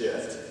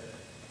shift,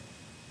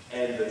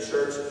 and the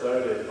church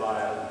voted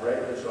by a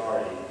great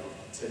majority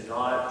to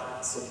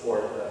not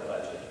support that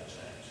budget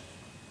change.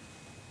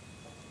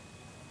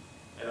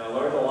 And I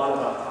learned a lot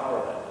about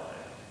power that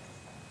night.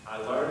 I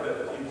learned that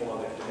the people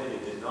on the committee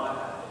did not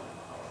have any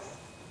power.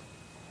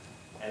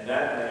 And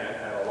that man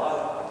had a lot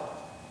of power.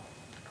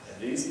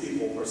 And these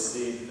people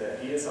perceive that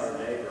he is our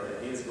neighbor,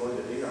 and he is going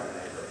to be our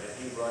neighbor, and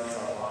he runs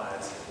our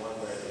lives in one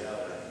way or the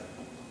other.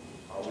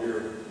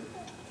 We're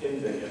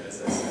kindling, as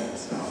they say in the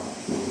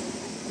South.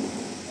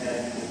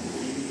 And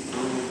he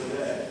grew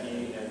today,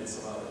 he and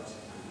some others.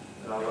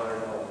 And I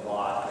learned a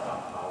lot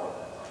about power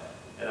that night.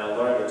 And I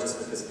learned that just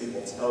because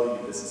people tell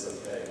you this is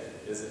okay,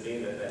 doesn't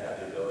mean that they have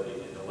the ability.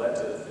 In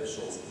elected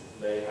officials,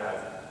 they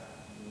have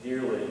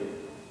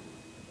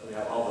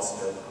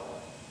almost no power.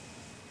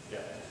 Yeah.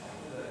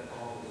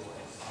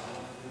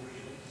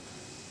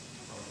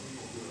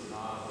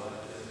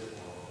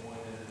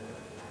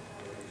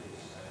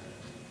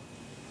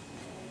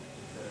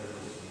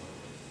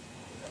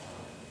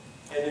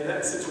 And in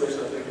that situation,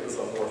 I think it was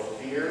a more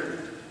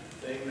fear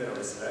thing than a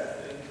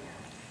respect thing.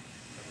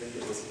 I think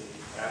it was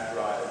after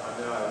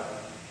I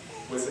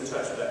was in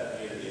touch with that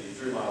community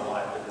through my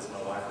life, because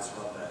my life was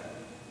from that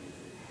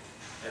community.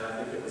 And I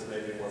think it was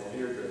maybe more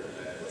fear-driven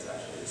than it was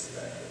actually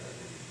respect-driven.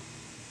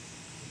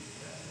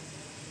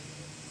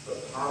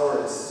 But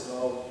power is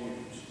so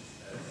huge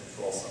and it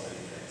controls so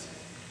many things.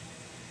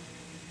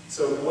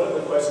 So one of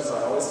the questions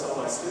I always tell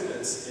my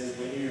students is,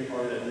 when you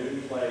are in a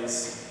new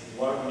place,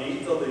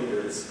 meet the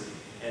leaders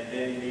and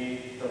then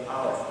meet the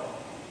powerful.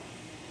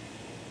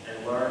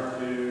 And learn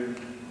who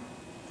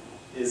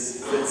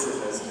fits in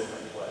those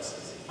different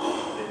places.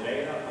 They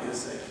may not be the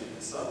same people.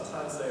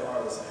 Sometimes they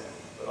are the same,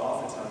 but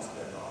oftentimes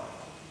they're not.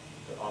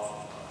 But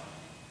often not.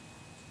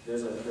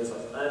 There's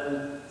an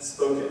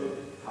unspoken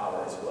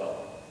power as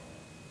well.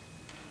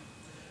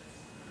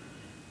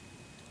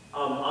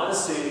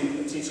 Honesty,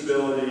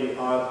 teachability,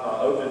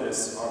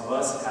 openness are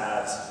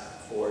must-haves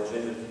for a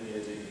genuine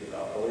community to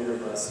develop. A leader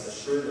must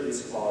assure that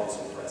these qualities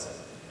are present.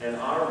 And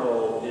our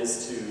role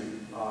is to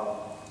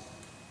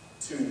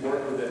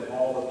work within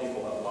all the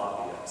people that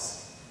lobby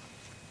us.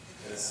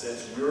 In a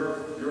sense,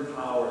 your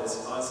power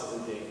is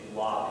constantly being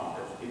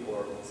lobbied. People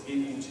are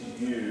speaking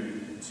to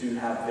you to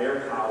have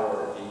their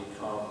power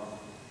become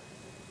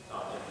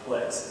in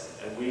place.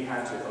 And we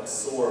have to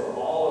absorb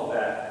all of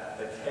that,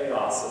 the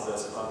chaos of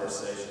those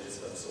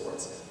conversations of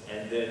sorts,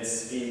 and then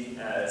speak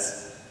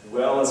as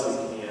well as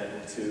we can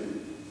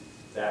to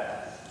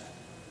that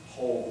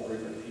whole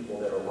group of people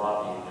that are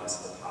lobbying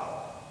us for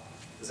power.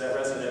 Does that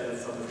resonate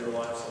with some of your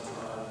life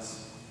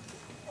sometimes?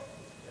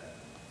 Yeah.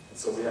 And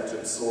so we have to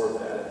absorb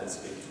that and then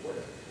speak toward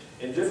it.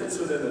 Indifference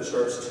within the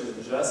church to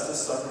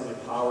injustice, suffering,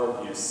 and power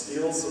abuse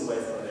steals away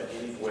from it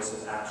any voice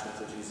of action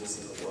for Jesus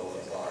in the world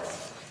at large.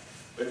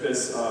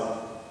 Because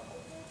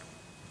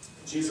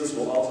Jesus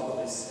will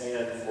ultimately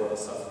stand for the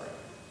suffering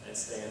and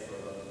stand for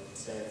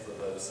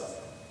those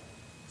suffering.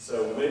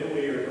 So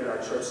when our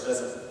church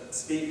doesn't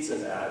speak to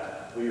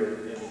that, we are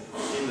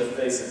in the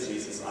face of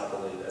Jesus, I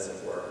believe, as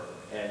it were.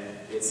 And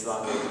it's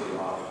not going to be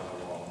honored in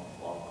the long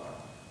run.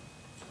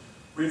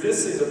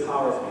 Revisiting the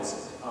power of music.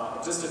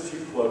 Just a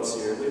few quotes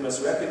here. We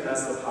must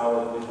recognize the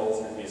power that we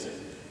hold through music.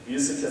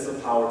 Music has the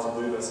power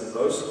to move us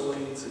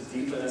emotionally, to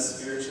deepen us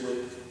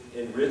spiritually,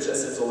 enrich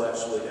us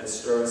intellectually, and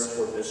stir us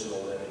toward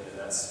missional living. And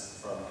that's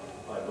from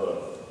my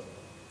book.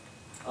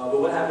 But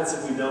what happens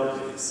if we don't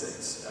do these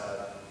things?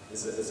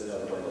 Is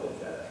another way to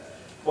look at it.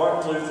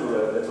 Martin Luther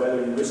wrote that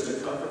whether you wish to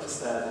comfort the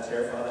sad, to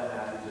terrify the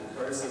happy, to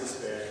encourage the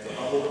despairing, to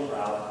humble the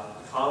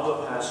proud, to calm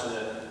the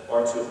passionate,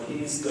 or to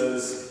appease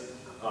those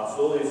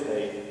full of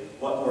hate,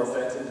 what more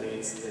effective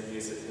means than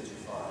music could you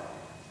find?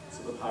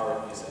 So the power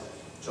of music.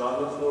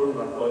 John McClure,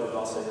 who I quoted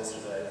also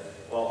yesterday,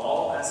 while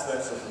all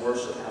aspects of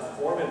worship have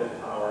formative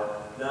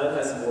power, none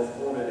has more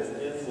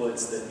formative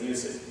influence than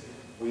music.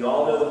 We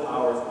all know the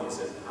power of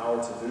music,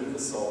 power to move the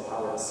soul,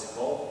 power to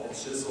sculpt and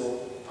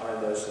chisel our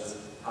emotions,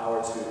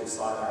 power to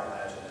excite our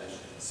imagination.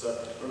 So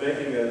we're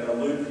making a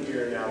loop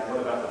here now.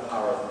 What about the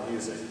power of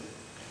music?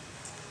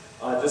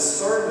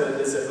 Discernment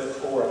is at the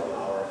core of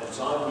power, and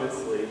John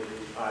Whitley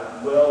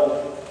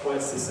well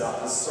points this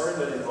out.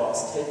 Discernment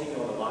involves taking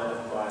on the mind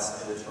of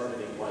Christ and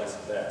determining what is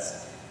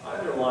best. I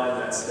underline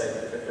that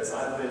statement because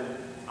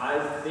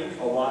I think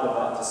a lot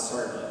about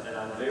discernment, and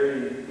I'm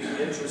very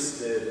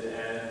interested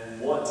and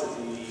want to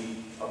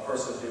be a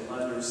person who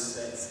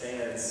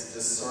understands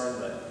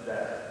discernment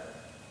better.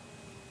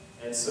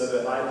 And so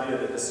the idea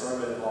that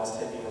discernment involves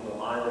taking on the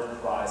mind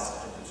of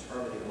Christ and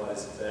determining what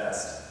is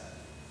best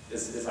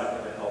is I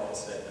think, a helpful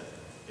statement.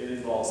 It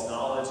involves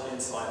knowledge,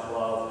 insight,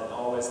 love, and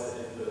always the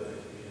input of the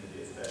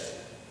community of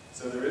faith.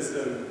 So there is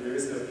no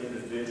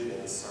individual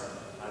discernment.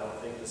 I don't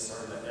think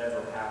discernment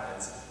ever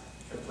happens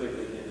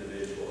completely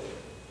individually.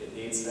 It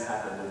needs to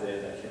happen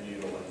within a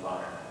communal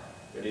environment.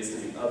 There needs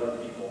to be other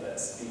people that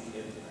speak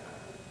into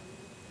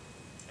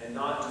that. And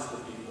not just the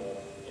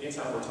people.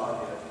 Anytime we're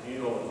talking in a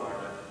communal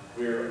environment,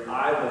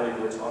 I believe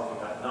we're talking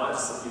about not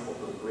just the people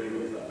who agree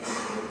with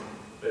us,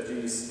 but do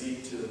you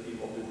speak to the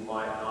people who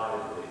might not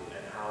agree,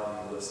 and how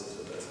do you listen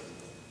to those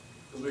people?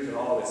 Because we can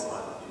always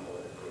find the people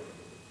that agree.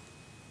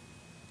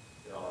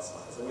 We can always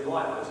find them. So we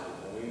like those people.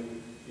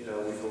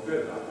 We feel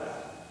good about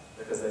that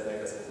because they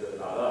make us feel good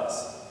about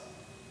us.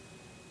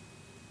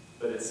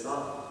 But it's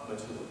not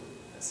mature.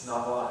 It's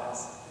not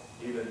wise,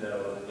 even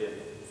though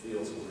it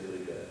feels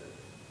really good.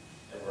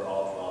 And we're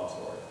all drawn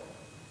toward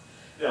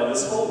it. Now,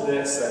 this whole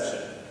next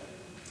section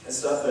is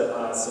stuff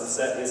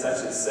that is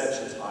actually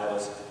section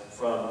titles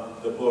from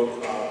the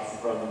book,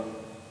 from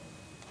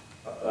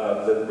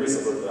the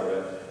recent book that I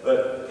read.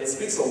 But it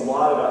speaks a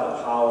lot about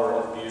the power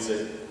of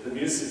music. The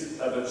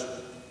music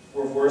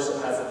of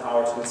worship has the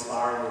power to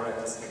inspire and direct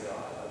us to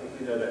God. I think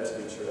we know that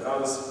to be true. And I'll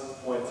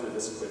just point through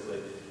this quickly.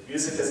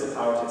 Music has the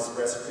power to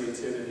express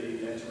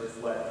creativity and to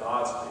reflect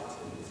God's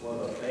creativity. It's one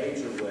of the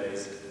major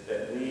ways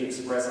that we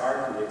express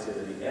our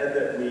creativity and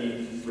that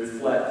we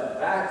reflect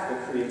back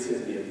the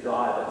creativity of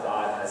God that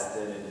God has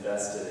then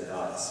invested in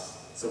us.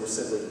 So we're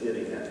simply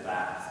getting that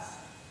back.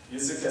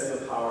 Music has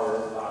the power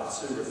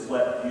to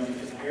reflect beauty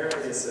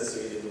inherently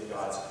associated with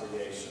God's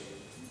creation.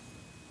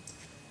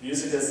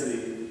 Music has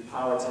the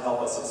power to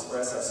help us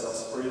express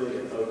ourselves freely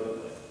and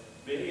openly.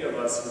 Many of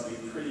us would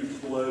be pretty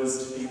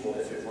closed people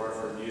if it weren't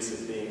for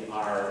music being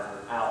our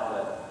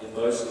outlet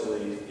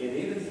emotionally and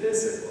even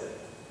physically.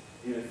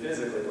 Even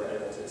physically, we're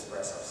able to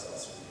express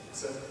ourselves through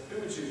music. So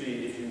who would you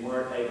be if you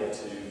weren't able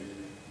to,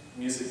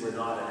 music were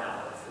not an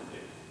outlet for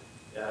you?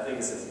 Yeah, I think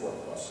it's an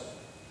important question.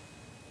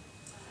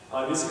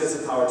 Music has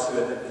the power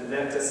to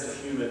connect us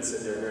to humans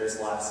in their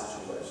various life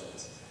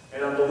situations.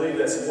 And I believe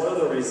that's one of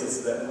the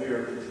reasons that we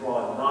are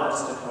drawn not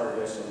just to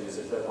congregational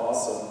music, but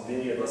also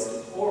many of us to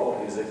choral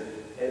music,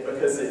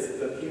 because it's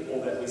the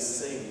people that we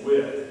sing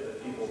with,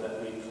 the people that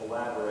we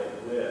collaborate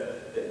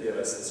with, that give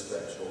us this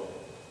great joy.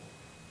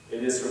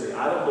 It is for me.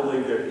 I don't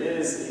believe there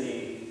is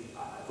any,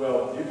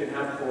 well, you can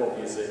have choral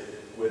music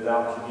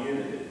without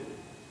community,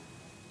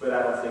 but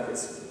I don't think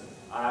it's,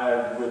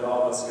 I would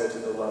almost go to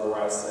the level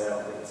where I would say I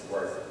don't think it's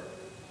worth it.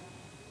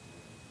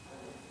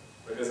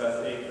 Because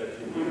I think the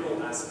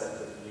communal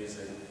aspect of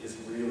music is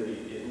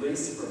really, at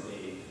least for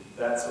me,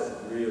 that's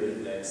what really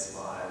makes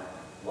my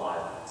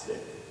life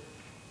tick.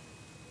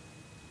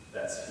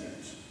 That's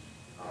huge.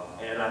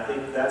 And I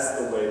think that's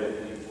the way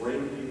that we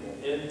bring people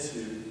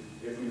into,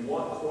 if we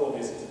want choral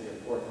music to be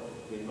important,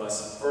 we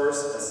must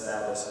first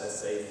establish a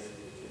safe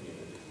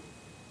community.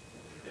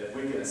 And if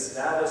we can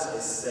establish a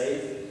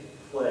safe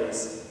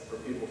place for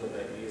people to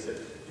make music,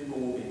 people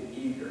will be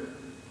eager,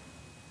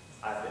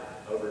 I think,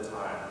 over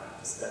time,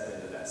 to step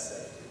into that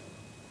safety.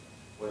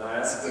 When I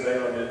ask the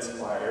Baylor Men's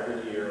Choir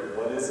every year,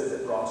 what is it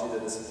that brought you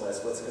to this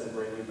place? What's going to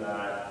bring you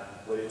back?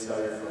 What do you tell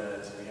your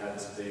friends? We have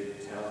this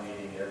big town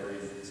meeting every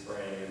spring,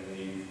 and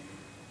we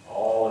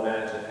all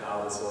imagine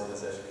how this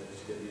organization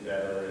could be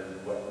better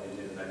and what can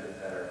we do to make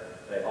it better.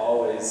 They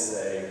always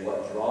say,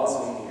 what draws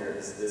me here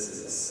is this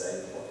is a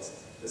safe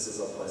place. This is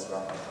a place where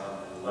I can come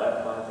and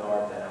let my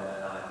guard down,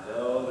 and I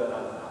know that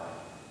I'm not.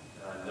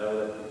 And I know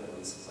that people in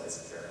this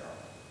place care about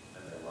me,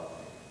 and they love me.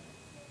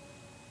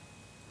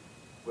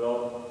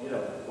 Well,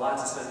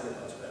 lots of things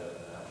get much better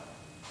than that.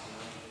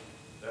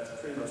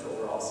 That's pretty much what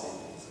we're all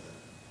seeking, isn't it?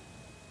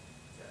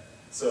 Okay.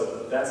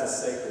 So that's a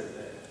sacred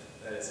thing.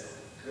 That is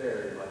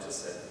very much a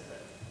sacred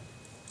thing.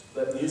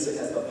 But music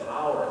has the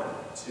power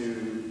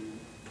to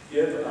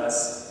give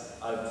us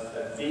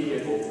a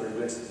vehicle through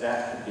which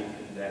that can be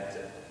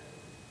connected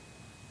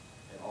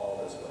in all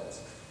those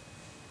ways.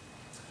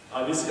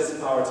 Music has the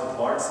power to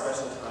mark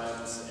special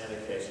times and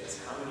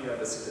occasions. How many of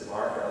us could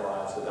mark our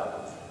lives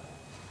without music?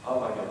 Oh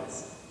my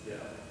goodness, yeah.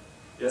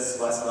 Yes,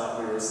 last night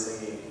we were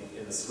singing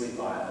in the Sweet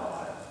by and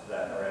by,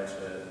 that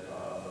arrangement,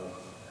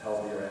 the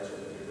healthy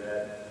arrangement that we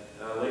read.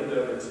 And I leaned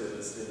over to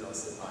the student on the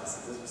side and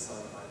said, this was sung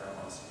at my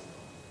grandma's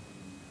funeral.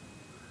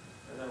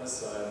 And that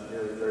was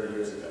nearly 30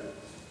 years ago.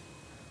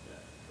 Yeah.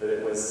 But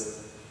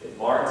it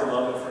marked a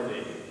moment for me.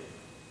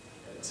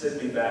 And it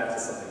took me back to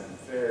something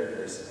very,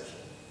 very special.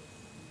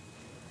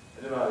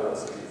 And then I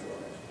was beautiful.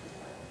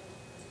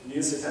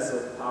 Music has the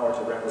power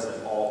to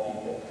represent all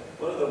people.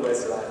 One of the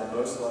ways that I have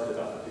most learned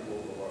about the people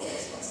of the world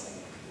is by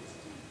singing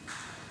music.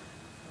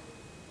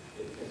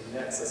 It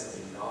connects us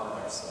beyond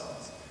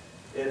ourselves.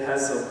 It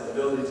has the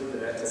ability to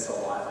connect us to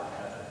life in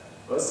heaven.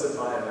 Most of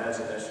my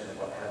imagination of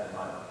what heaven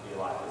might be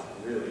like is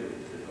really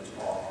pretty much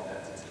all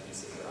connected to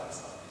music that I've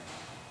sung.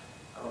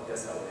 I don't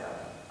guess how we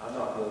happen. I'm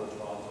not really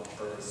drawn to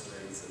urban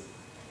streets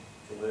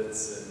and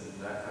glitz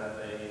and that kind of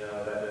thing. You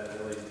know, that doesn't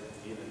really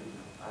even,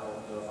 I don't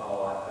know if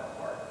I'll like that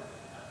part.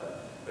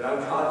 But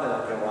I'm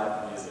confident I'm going to like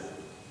the music.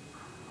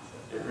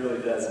 It really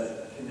does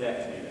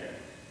connect me there.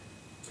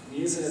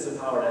 Music has the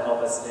power to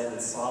help us stand in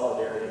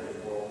solidarity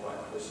with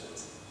worldwide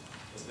Christians.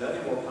 There's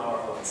nothing more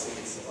powerful than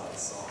singing somebody's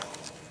song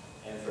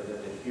and for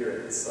them to hear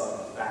it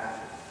sung back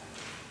to you.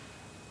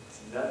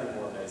 There's nothing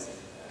more amazing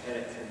than that. And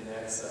it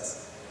connects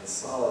us in the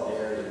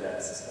solidarity that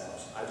is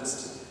established. I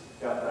just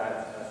got back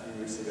a few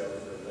weeks ago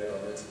with the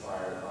Baylor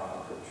inspired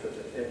trip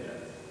to Kenya.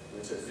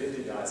 We took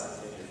 50 guys in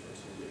Kenya for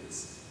 2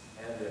 weeks.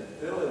 And the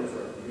ability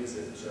for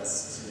music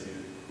just to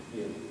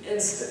be an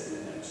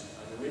instant connection.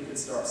 I mean, we could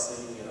start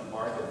singing in a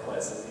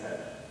marketplace and we had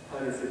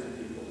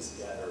 150 people just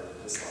gather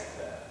just like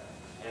that.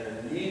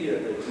 And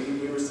immediately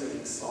we were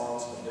singing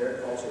songs from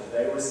their culture.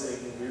 They were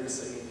singing, we were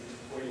singing.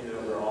 Before you know,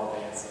 we're all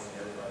dancing,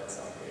 everybody's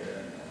out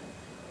there.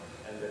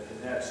 And the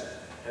connection.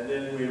 And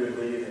then we would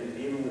leave, and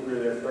even we were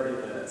there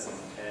 30 minutes,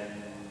 and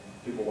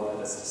people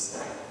wanted us to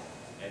sing.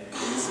 And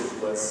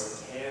music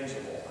was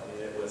tangible. I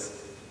mean, it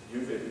was,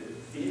 you could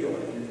feel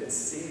it, you could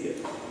see it.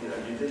 You know,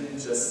 you didn't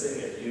just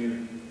sing it,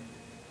 it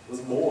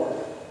was more.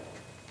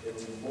 It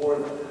was more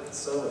than that,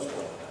 so much more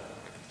than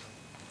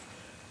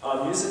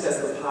that. Music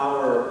has the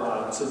power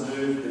to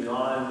move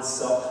beyond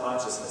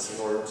self-consciousness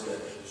in order to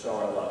show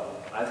our love.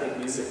 I think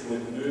music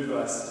would move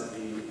us to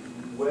be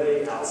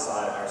way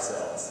outside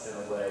ourselves in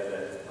a way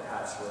that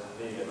perhaps for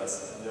many of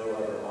us no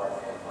other art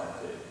form might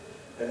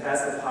do. It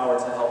has the power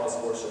to help us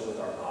worship with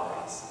our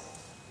bodies.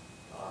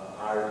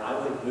 I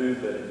don't think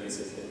movement and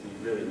music can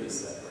really be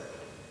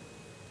separated.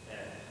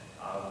 And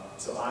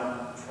so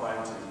I'm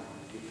trying to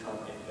become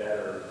a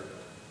better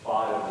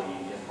bodily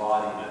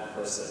embodiment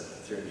person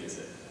through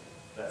music.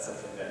 That's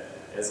something that,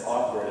 as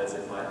awkward as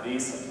it might be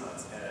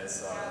sometimes, and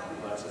as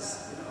much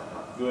as I'm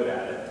not good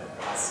at it,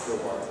 I still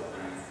want to be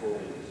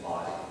fully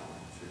embodied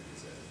through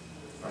music.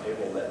 I'm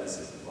able to let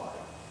music embody.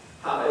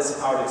 How is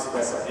power to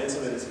express our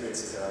intimate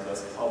experiences in our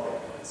most public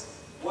ways?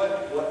 What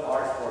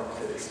art form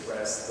could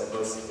express the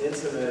most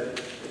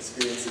intimate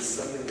experiences,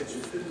 something that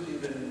you couldn't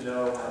even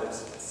know how to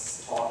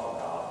talk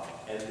about,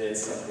 and then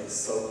something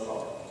so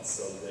public, and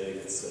so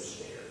big, and so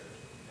shared,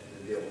 and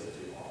to be able to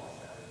do all of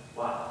that?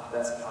 Wow,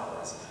 that's power,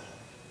 isn't it?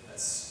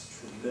 That's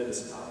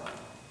tremendous power.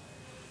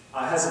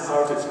 It has the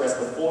power to express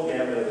the full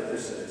gamut of the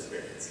Christian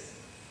experience.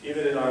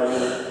 Even in our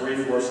little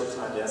brief worship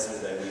time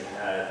yesterday, we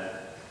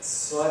had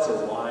such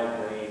a wide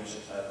range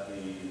of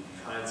the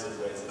kinds of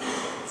ways that we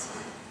can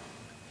speak.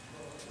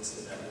 Just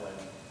in that one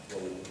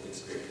little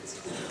experience.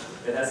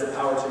 It has the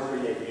power to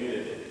create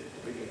unity.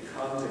 We can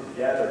come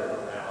together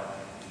around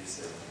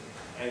music.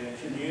 And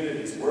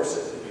communities,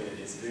 worship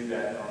communities, do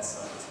that on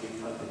Sundays. We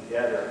come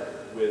together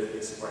with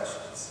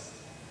expressions.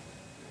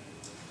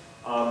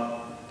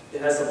 It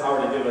has the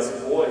power to give us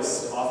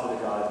voice to offer to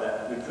God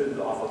that we couldn't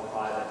offer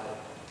privately.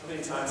 How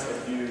many times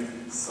have you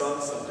sung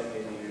something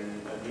and you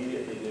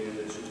immediately knew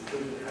that you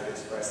couldn't have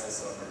expressed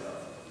this over and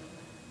over?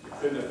 You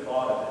couldn't have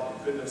thought of it,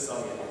 you couldn't have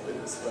sung it, you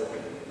couldn't have spoken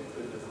it, you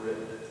couldn't have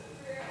written it.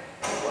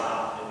 And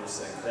wow, and you're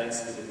saying,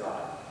 thanks be to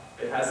God.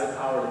 It has the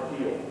power to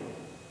heal.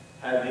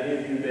 Have any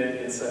of you been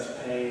in such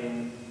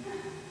pain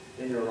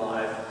in your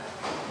life,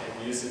 and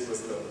music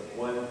was the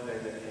one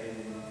thing that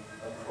came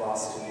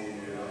across to you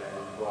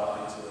and brought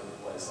you to a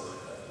place of healing?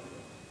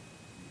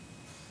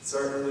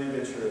 Certainly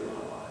been true in my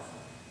life.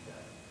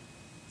 Yeah.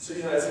 So,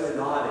 you know, as we're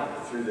nodding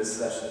through this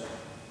session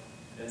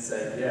and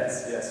saying,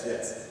 yes, yes,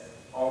 yes,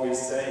 are we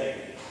saying,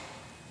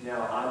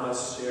 now I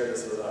must share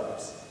this with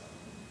others?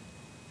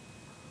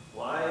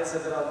 Why is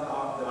it that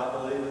I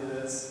believe in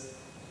this?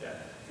 Yeah.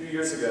 A few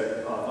years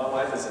ago, my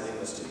wife is an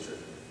English teacher.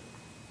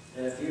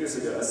 And a few years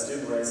ago, a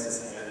student raised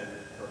his hand in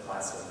her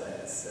class one day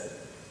and said,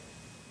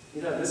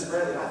 you know, Miss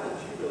Bradley, I think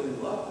you really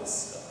love this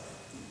stuff.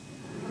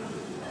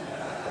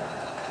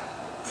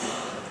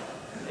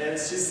 And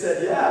she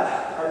said,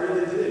 yeah, I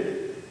really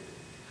do.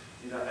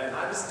 You know, and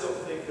I just don't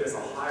think there's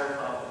a higher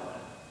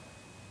compliment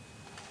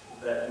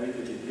that we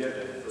could be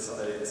given for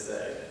somebody to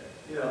say,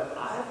 you know,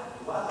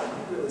 wow,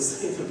 you really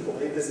seem to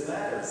believe this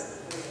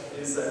matters. And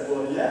you say,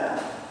 well,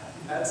 yeah,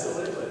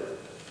 absolutely,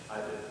 I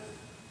do.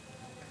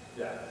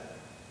 Yeah.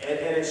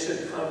 And it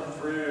should come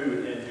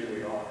through in who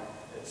we are.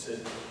 It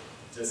should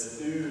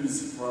just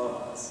ooze from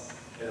us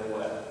in a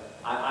way.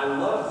 I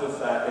love the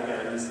fact,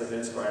 again, I use the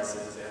men's choir as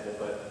an example,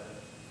 but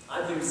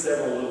I do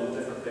several little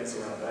different things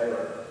around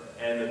Baylor,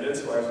 and the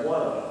men's choir is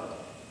one of them.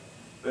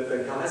 But the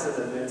guys in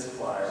the men's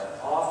choir,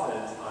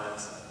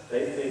 oftentimes,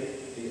 they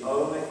think the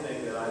only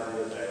thing that I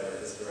do at Baylor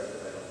is direct the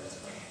Baylor men's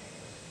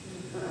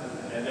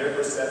choir. And their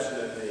perception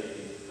of me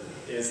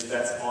is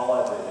that's all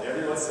I do. And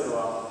every once in a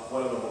while,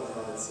 one of them will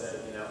come and say,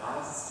 you know,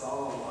 I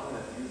saw online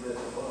that you read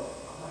the book.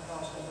 Oh my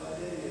gosh, I know I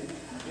did.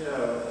 You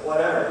know,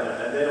 whatever. You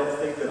know, and they don't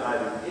think that I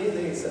do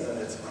anything except the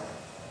men's choir.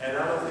 And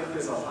I don't think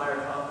there's a higher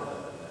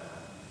compliment than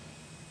that.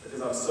 Because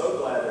I'm so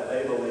glad that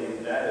they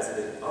believe that is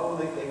the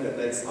only thing that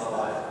makes my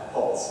life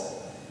pulse.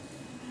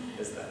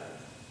 Is that.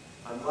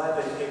 I'm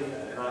glad they think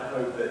that, and I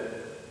hope that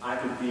I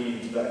could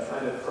be the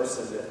kind of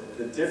person that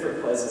the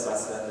different places I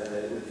send them,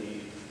 that it would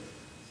be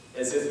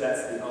as if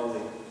that's the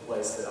only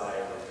place that I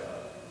ever go.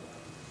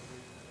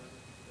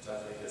 Which I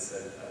think is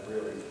a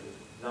really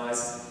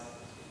nice,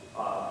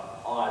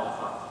 odd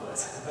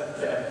compliment.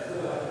 Okay.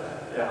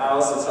 Yeah, I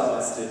also tell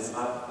my students,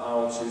 I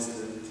will choose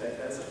to take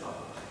that as a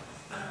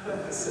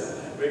compliment. So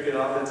we can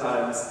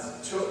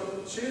oftentimes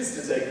choose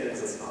to take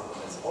things as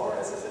compliments or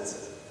as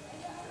offensive,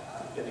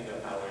 depending on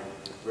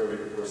where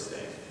we're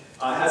staying.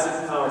 Has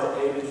the power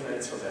to aid in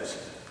transformation.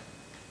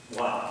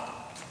 Wow.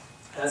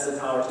 Has the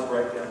power to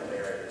break down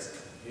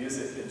barriers.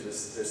 Music can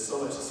just, there's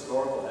so much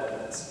historical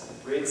evidence.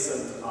 Read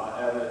some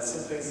evidence,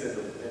 some things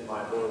in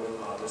my book.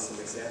 There's some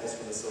examples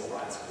from the civil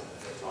rights movement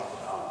that talk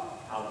about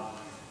how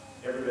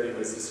everybody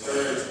was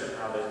discouraged and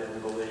how they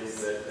didn't believe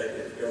that they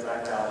could go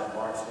back out and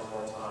march one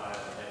more time.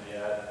 And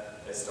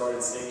yet they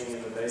started singing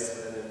in the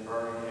basement in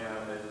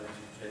Birmingham, and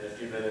in a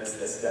few minutes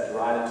they stepped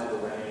right into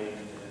the rain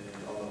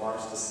on the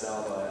march to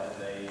Selma,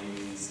 and they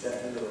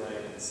stepped into the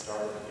rain and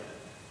started again.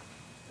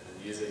 And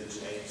the music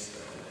changed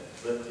them, and it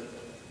lifted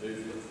them,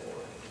 moved them forward.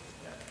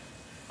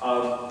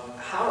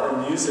 How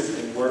are music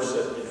and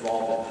worship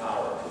involved in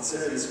power?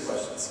 Consider these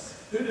questions.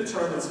 Who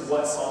determines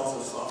what songs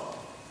are sung?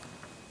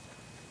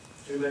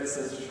 Who makes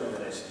those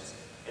determinations?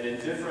 And in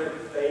different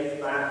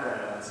faith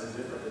backgrounds and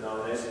different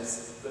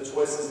denominations, the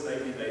choices may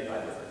be made by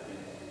different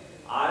people.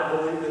 I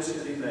believe they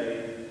should be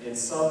made in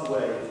some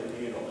way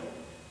communally,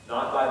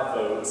 not by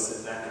votes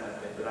and that kind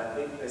of thing, but I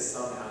think they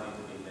somehow need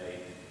to be made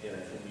in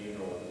a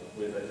communal,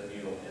 with a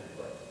communal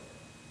input.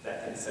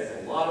 That can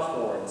take a lot of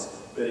forms,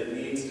 but it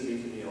needs to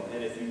be communal.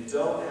 And if you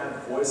don't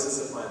have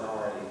voices of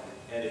minority,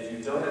 and if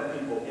you don't have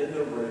people in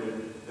the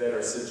room that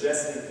are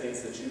suggesting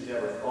things that you've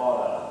never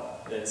thought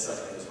of, then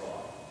something is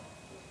wrong.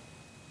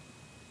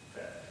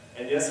 Okay.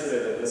 And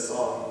yesterday, this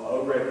song,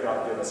 "Oh Great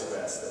God, Give Us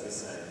Rest," that we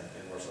sang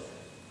in worship,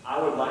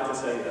 I would like to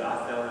tell you that I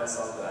found that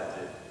song that I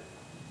did.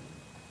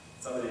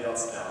 Somebody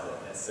else found it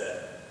and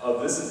said,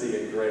 "Oh, this would be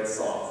a great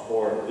song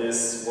for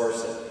this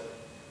worship."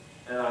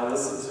 And I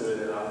listened to it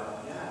and I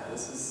thought, yeah,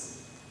 this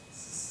is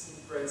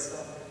some great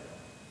stuff.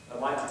 I'd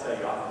like to tell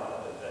you I thought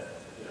of it,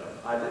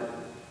 but I didn't.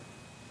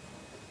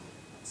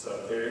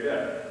 So there you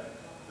go.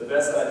 The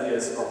best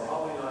ideas are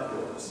probably not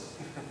yours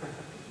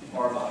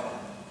or mine.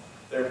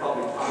 They're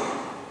probably mine,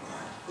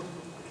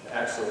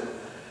 actually.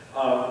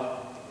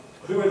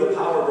 Who are the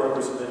power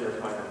brokers within your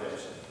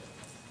congregation?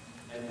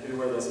 And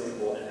who are those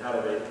people, and how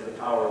do they, the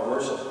power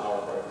worship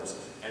power brokers,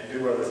 and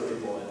who are those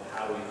people, and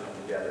how do we come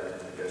together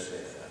and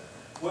negotiate that?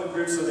 What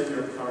groups within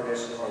your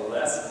congregation are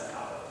less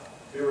empowered?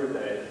 Who are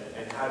they,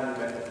 and how do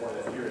you make the point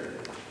of hearing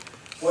them?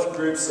 What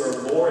groups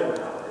are more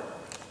empowered?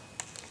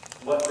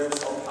 What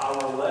groups are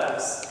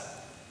powerless?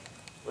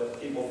 What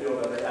people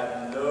feel that they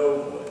have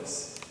no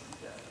voice?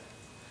 Yeah.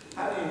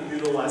 How do you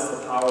utilize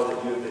the power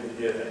that you have been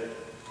given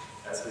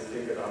as we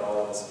think about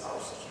all of this power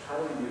structure? How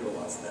do we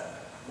utilize that?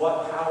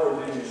 What power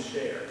do you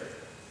share?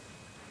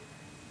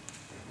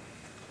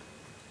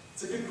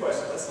 It's a good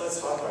question. Let's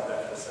talk about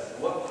that for a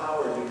second. What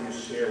power do you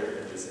share with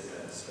your music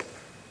ministry?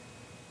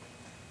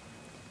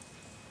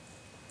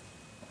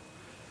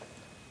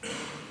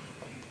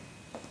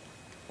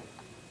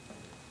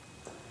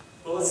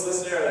 Well,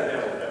 let's narrow that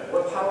down a little bit.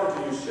 What power do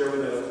you share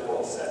within a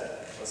choral setting?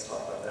 Let's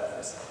talk about that for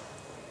a second.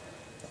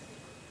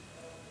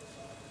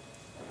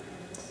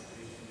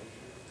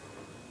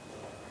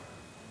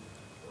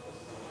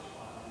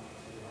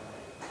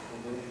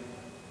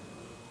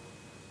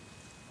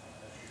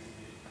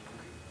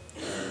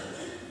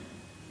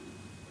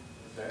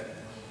 Okay.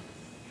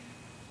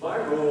 My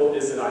rule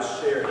is that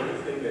I share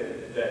anything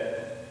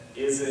that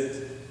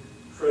isn't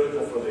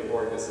critical for the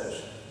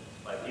organization.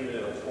 Like even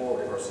in a choral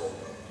rehearsal,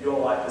 you'll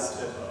like this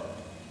tempo.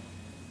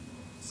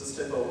 Does this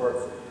tempo work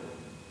for you?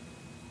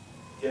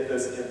 Get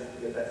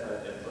that kind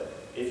of input.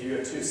 If you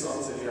have two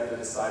songs and you have to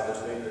decide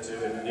between the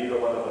two and neither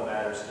one of them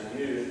matters to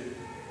you,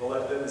 we'll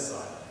let them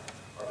decide.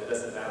 Or if it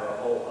doesn't matter a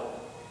whole lot.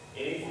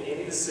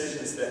 Any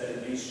decisions that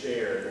can be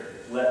shared,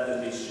 let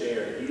them be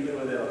shared, even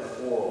within a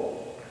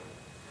choral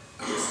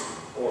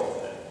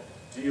thing.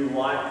 Do you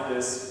like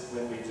this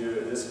when we do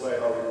it this way?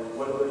 Or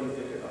what do you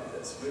think about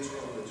this? Which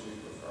one would you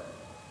prefer?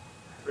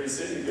 Pretty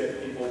soon you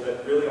get people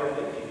that really are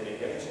thinking and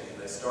engaging,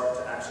 and they start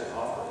to actually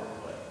offer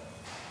input.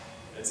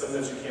 And And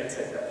sometimes you can't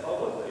take that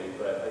publicly,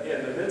 but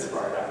again, the men's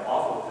choir guy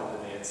often will come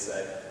to me and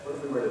say, what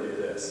if we were to do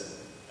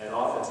this? And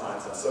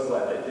oftentimes, I'm so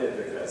glad they did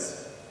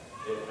because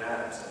it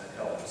matters and it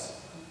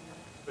helps.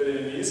 But in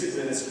a music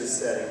ministry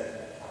setting,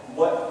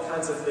 what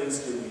kinds of things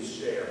do we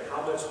share?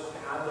 How much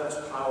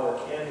power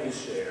can we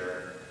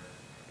share?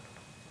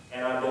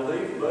 And I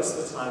believe most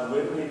of the time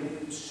when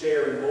we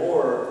share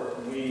more,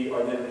 we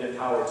are then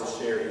empowered to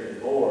share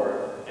even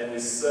more, and we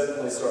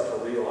suddenly start to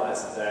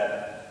realize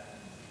that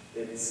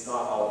it's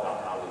not all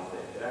about how we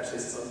think. And actually,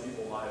 some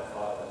people might have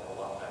thought of it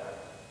a lot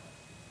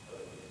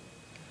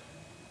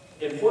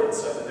better. Important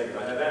stuff to think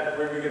about. Now, that,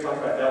 we're going to talk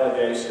about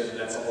delegation, and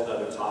that's a whole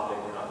other topic.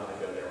 We're not going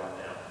to go there right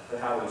now. But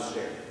how we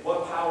share.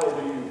 What power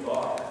do you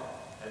guard,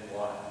 and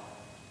why?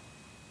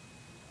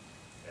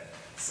 Okay.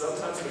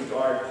 Sometimes we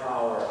guard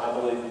power. I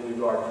believe we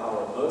guard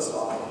power most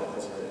often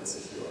because we're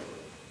insecure.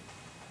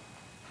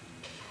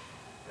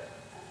 Okay.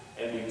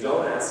 And we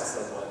don't ask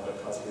someone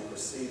because we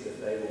perceive that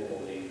they will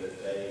believe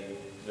that they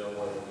know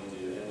more than we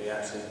do, and we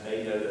actually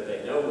may know that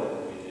they know more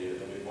than we do,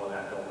 and we don't want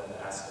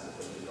to ask them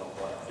because we don't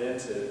want them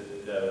to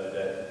know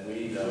that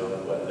we know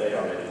what they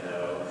already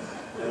know,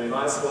 and we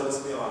might as well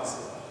just be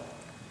honest about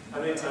it. How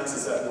many times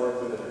has that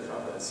worked within the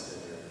companies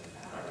in your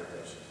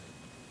congregation?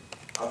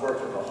 I've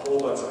worked with a whole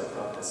bunch of the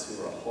companies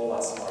who are a whole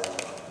lot smarter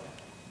than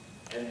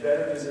I am, and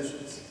better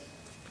musicians.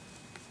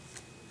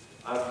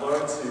 I've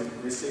learned to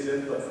receive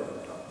input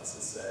from the companies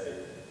and say,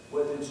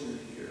 what did you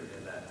hear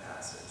in that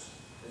passage?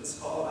 And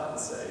just call them out and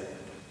say,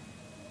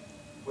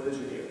 what did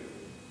you hear?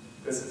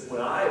 Because when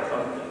I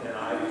accompany, and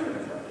I can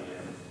accompany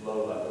in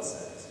low-level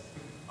settings,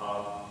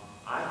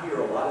 I hear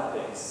a lot of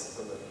things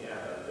from the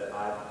piano that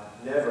I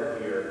never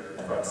hear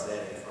from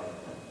standing in front of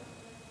him.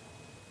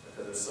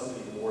 Because there's so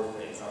many more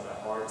things. I've got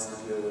harms to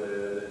deal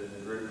with, and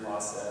the group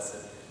process,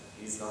 and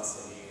he's not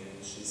singing,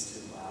 and she's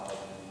too loud.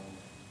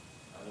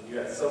 And, you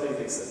have so many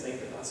things to think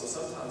about. So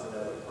sometimes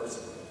another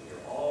person will hear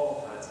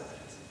all kinds of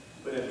things.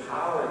 But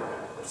empowering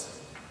that person,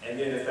 and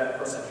then if that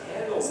person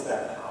handles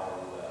that power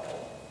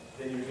well,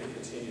 then you can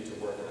continue to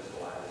work in a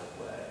collaborative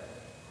way.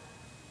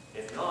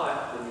 If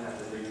not, then you have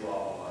to redraw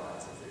the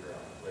lines and figure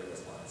out where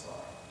those lines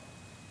are.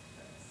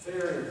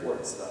 Very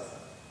important stuff.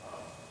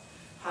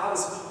 How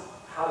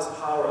does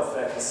power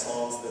affect the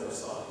songs that are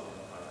sung in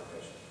the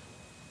congregation?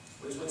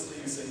 Which ones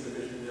do you sing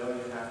because you know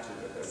you have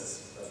to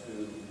because of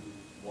who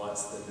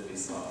wants them to be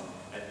sung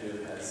and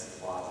who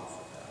has logic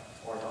for that,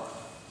 or not?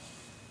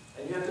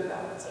 And you have to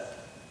balance it.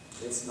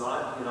 It's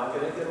not, you're not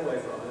going to get away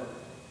from it.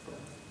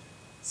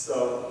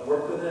 So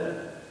work within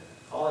it.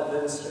 Call it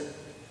ministry,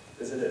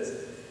 because it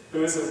is.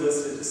 Who is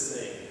enlisted to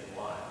sing and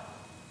why?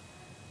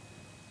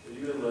 Who do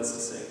you enlist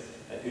to sing?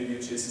 And who do you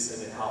choose to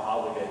sing, and how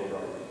obligated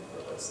are you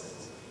for those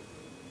things?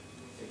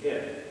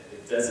 Again,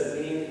 it doesn't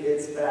mean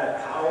it's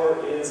bad.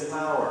 Power is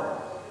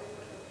power.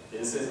 It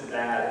isn't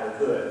bad or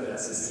good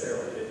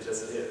necessarily. It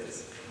just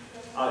is.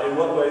 In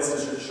what ways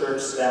does your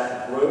church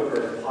staff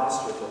broker and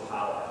posture for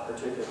power,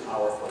 particular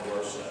power for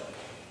worship?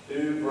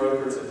 Who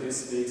brokers and who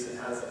speaks, and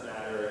how does it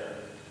matter?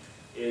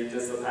 And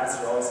does the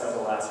pastor always have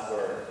the last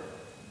word?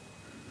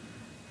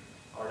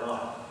 Or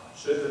not?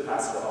 Should the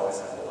pastor always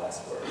have the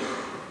last word?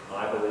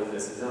 I believe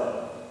this,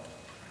 no.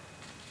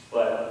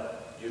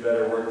 But you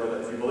better work with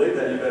it. If you believe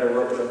that, you better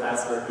work with a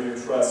pastor who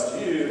trusts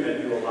you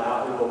and who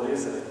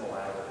believes in a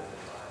collaborative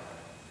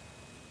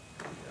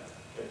environment.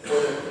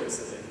 Important things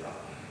to think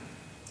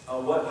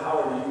about. What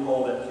power do you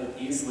hold that can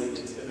easily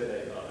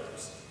intimidate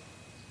others?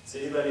 Has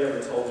anybody ever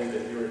told you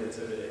that you're an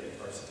intimidating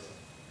person?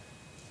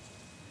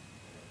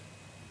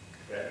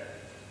 Okay.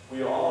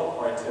 We all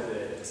are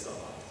intimidated to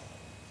somebody.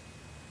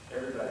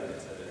 Everybody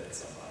intimidates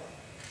somebody.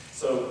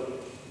 So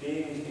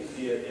being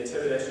the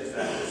intimidation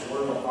factor is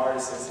one of the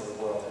hardest things in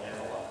the world to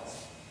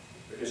analyze,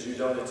 because you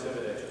don't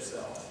intimidate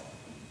yourself.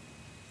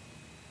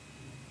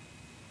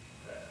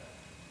 Okay.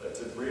 But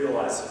to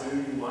realize who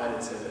you might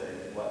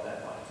intimidate and what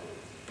that might do.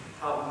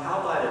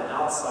 How might an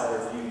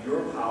outsider view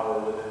your power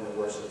within the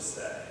worship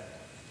setting?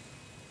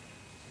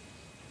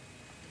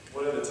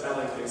 One of the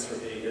telling things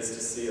for me is to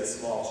see a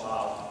small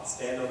child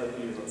stand on the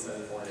pews on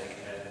Sunday morning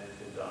and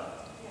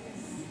conduct.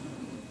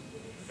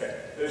 Okay,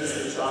 who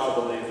does the child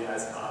believe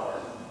has power?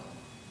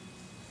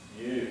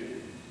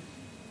 You.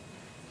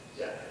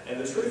 Yeah, and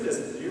the truth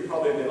is, you're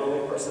probably the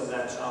only person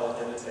that child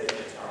will imitate the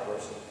entire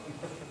worship.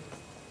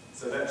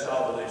 So that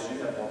child believes you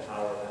have more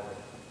power than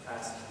the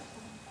pastor.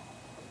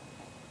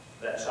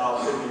 That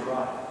child could be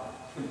right.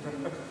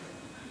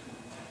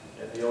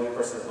 And the only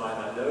person that might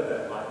not know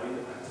that might be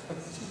the pastor.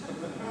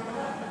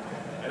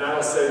 And I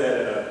don't say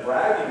that in a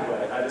bragging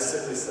way. I just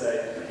simply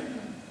say,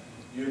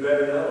 you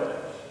better know it.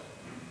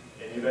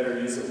 And you better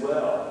use it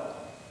well.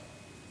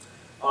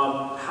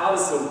 How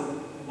does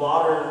the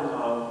modern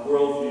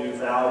worldview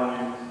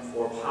value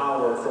for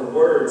power, for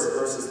words,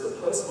 versus the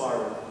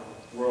postmodern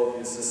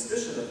worldview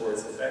suspicion of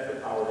words affect the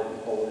power that you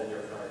hold in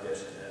your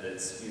congregation and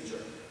its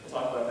future?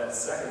 We'll talk about that in a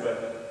second,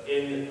 but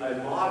in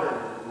a modern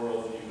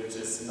worldview, which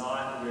is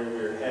not where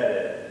we're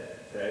headed,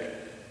 okay,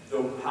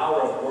 the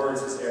power of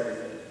words is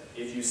everything.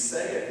 If you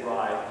say it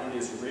right, it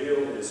is real,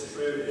 it is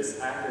true, it is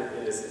accurate,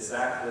 it is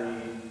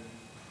exactly,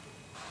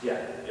 yeah,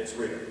 it's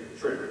real,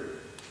 true.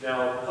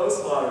 Now,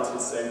 postmoderns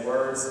would say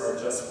words are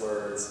just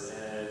words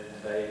and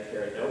they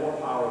carry no more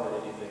power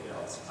than anything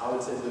else. I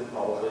would tend to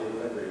probably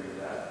agree with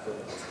that for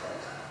the most part.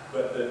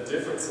 But the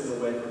difference in the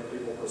way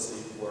people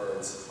perceive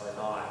words are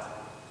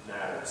not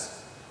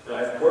matters. Now,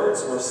 if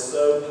words were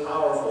so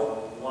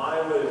powerful,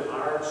 why would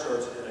our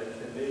church in a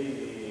committee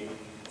meeting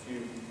a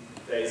few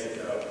days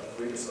ago,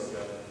 a week or so ago,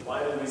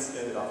 why did we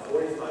spend about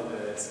 45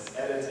 minutes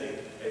editing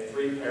a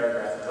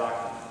 3-paragraph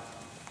document?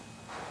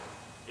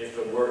 If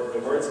the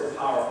words were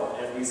powerful,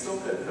 and we still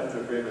couldn't come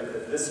to agreement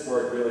that this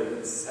word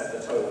really set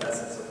the total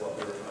essence of what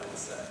we were trying to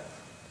say.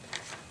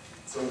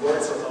 So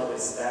words are only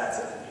stats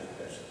at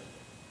communication.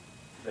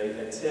 They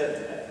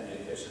attempt at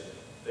communication.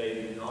 They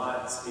do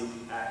not speak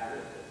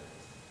accurately.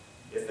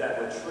 If that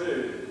were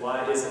true,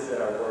 why is it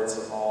that our words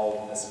are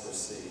all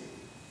misperceived?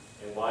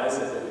 And why is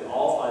it that we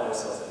all find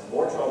ourselves in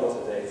more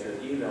trouble today through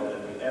email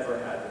than we ever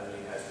had when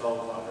we had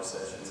phone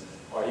conversations,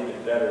 or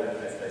even better when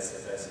we had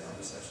face-to-face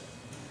conversations?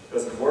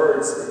 Because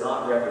words are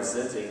not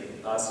representing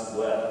us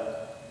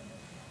well.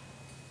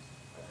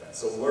 Okay,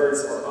 so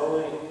words are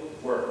only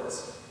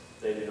words.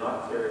 They do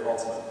not carry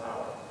ultimate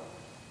power.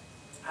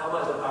 How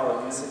might the power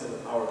of music and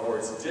the power of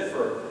words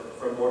differ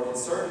from more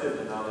conservative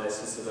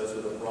denominations to those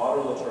with a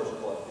broader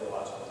liturgical and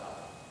theological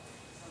outlook?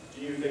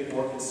 Do you think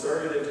more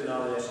conservative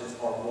denominations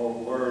are more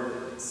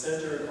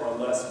word-centered or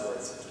less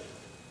word-centered?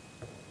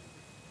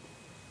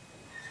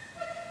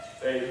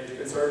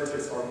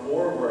 Conservatives are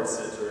more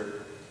word-centered.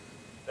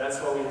 That's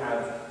why we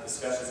have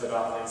discussions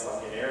about things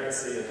like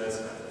inerrancy and those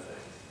kind of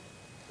things.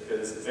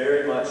 Because it's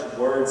very much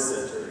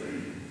word-centered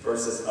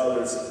versus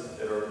others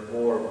that are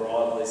more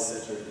broadly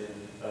centered in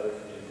other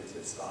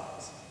communicative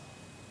styles.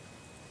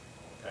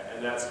 Okay,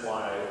 and that's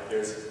why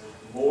there's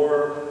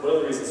more, one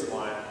of the reasons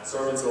why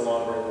sermons are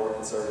longer in more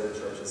conservative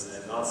churches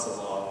and not so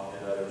long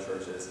in other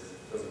churches,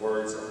 because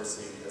words are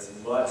received as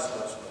much,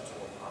 much, much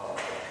more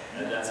powerful.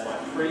 And that's why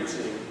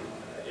preaching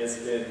has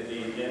been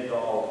the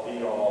end-all,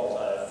 be-all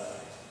of,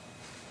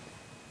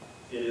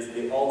 it is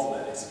the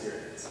ultimate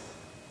experience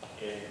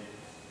in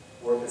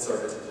more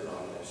conservative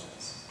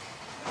denominations,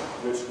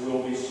 which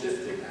will be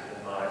shifting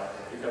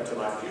if you come to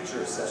my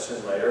future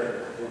session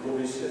later, it will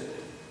be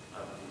shifting.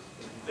 I'm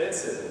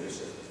convinced it will be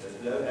shifting.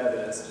 There's no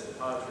evidence to the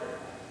contrary.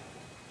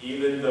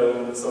 Even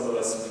though some of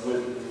us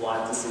would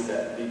like to see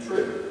that be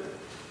true.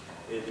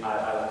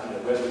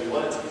 Whether we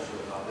want it to be true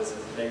or not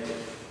doesn't make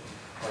it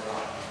or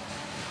not.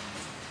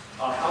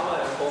 How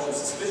might a culture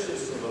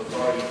suspicious of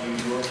authority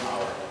view your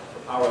power,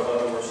 the power of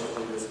other worship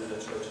leaders in the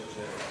church in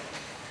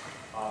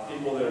general?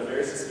 People that are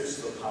very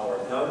suspicious of power,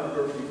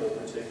 younger people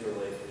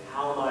particularly,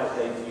 how might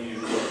they view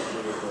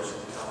worship?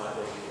 How might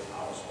they view the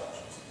power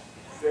structures?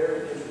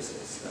 Very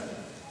interesting study.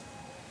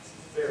 It's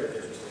very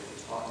interesting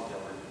to talk to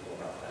younger people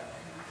about that.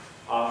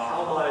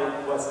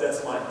 What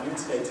steps might you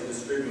take to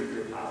distribute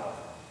your power?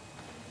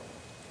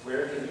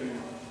 Where can you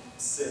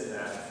send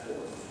that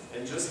forth?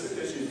 And just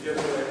because you've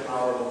given away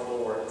power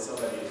before and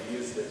somebody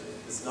abused it,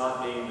 does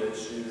not mean that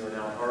you are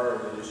now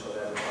earned that you shall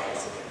never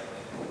rise again.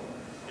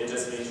 It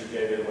just means you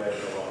gave it away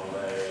the wrong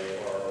way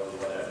or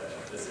whatever.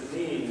 It doesn't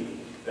mean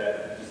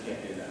that you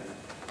can't do that.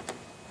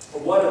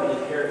 But what are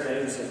the inherent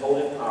dangers of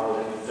holding power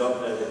that you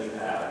don't know that you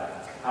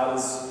have? How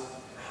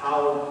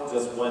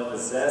does one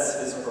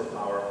possess his or her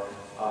power,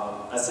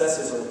 assess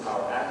his or her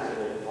power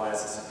accurately, and why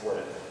is it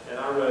supported? And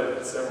I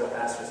wrote several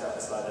asterisks out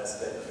beside that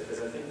statement because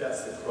I think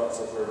that's the crux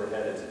of where we're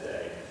headed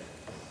today.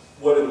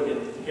 What are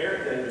the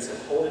inherent dangers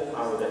of holding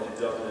power that you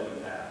don't know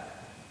you have?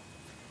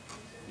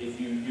 If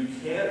you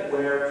can't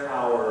wear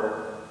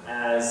power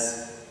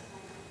as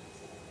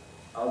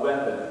a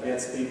weapon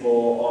against people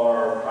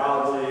or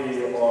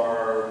proudly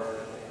or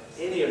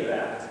any of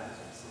that,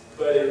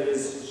 but it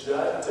is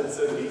just,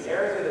 so to be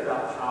arrogant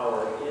about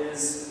power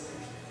is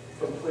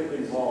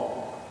completely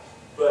wrong.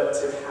 But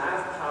to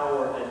have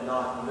power and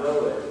not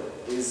know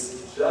it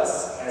is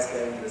just as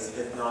dangerous,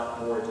 if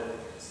not more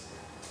dangerous.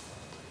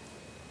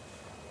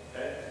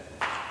 Okay?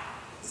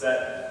 Does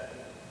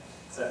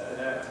that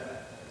connect?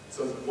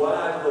 So what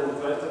I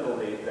come to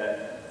believe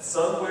that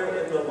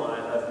somewhere in the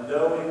line of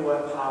knowing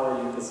what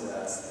power you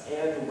possess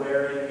and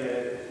wearing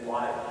it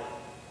lightly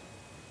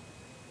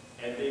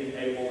and being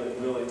able and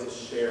willing to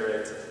share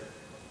it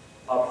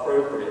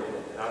appropriately.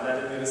 I'm not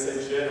even going to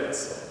say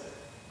generously.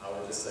 I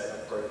would just say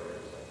appropriately.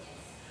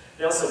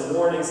 Now some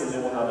warnings and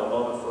then we'll have a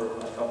moment for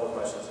a couple of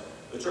questions.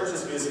 The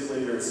church's music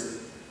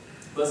leaders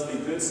must be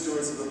good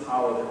stewards of the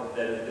power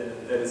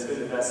that has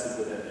been invested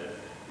within them.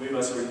 We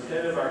must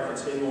repent of our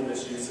continual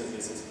misuse of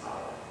music's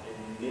power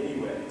in many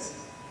ways.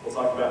 We'll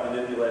talk about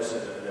manipulation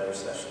in another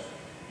session.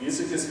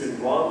 Music has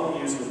been wrongly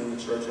used within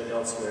the church and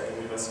elsewhere,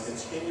 and we must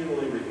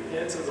continually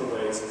repent of the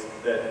ways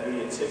that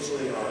we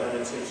intentionally or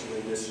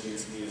unintentionally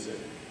misuse music.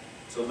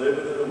 To live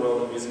within the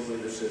world of music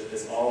leadership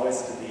is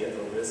always to be at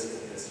the risk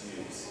of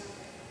misuse.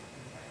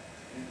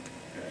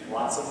 Okay.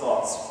 Lots of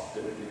thoughts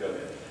that we could go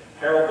there.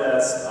 Harold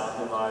Best,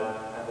 whom I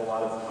have a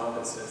lot of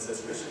comments, and it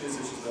says Christian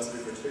musicians must be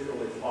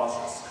particularly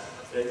cautious.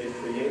 They can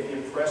create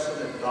the impression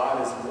that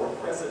God is more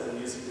present when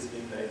music is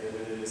being made than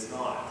when it is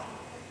not.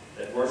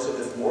 That worship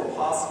is more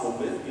possible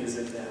with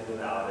music than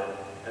without it,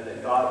 and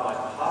that God might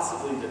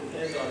possibly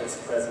depend on His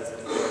presence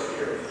before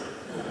hearing.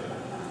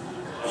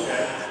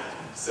 Okay?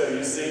 So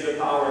you see the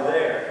power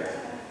there.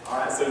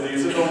 Alright, so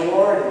these are the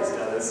warnings.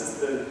 Now this is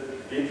the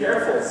be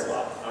careful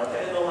spot.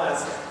 Okay, and the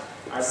last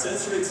one. Our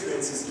sensory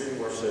experiences during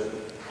worship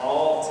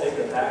all take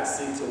a back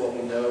seat to what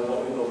we know,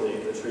 what we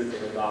believe, the truth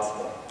of the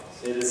gospel.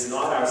 It is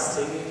not our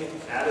singing,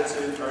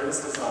 attitude,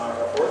 earnest desire,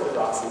 or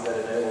orthodoxy that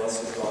enable us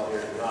to draw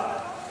near to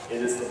God.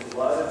 It is the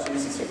blood of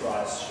Jesus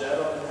Christ shed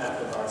on behalf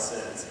of our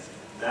sins,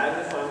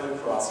 magnifying the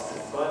cross,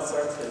 confronts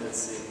our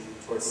tendency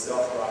towards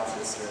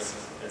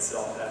self-righteousness and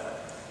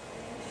self-effort.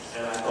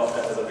 And I thought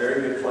that was a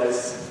very good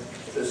place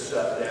to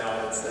shut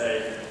down and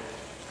say,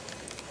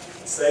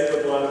 save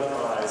the blood of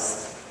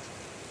Christ.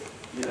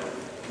 You know,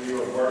 we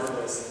were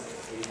worthless.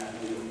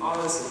 We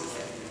honestly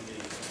can't be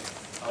beat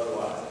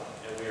otherwise.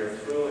 And we are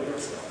fooling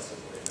ourselves to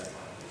believe that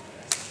might be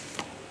the case.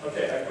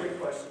 Okay, a quick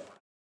question.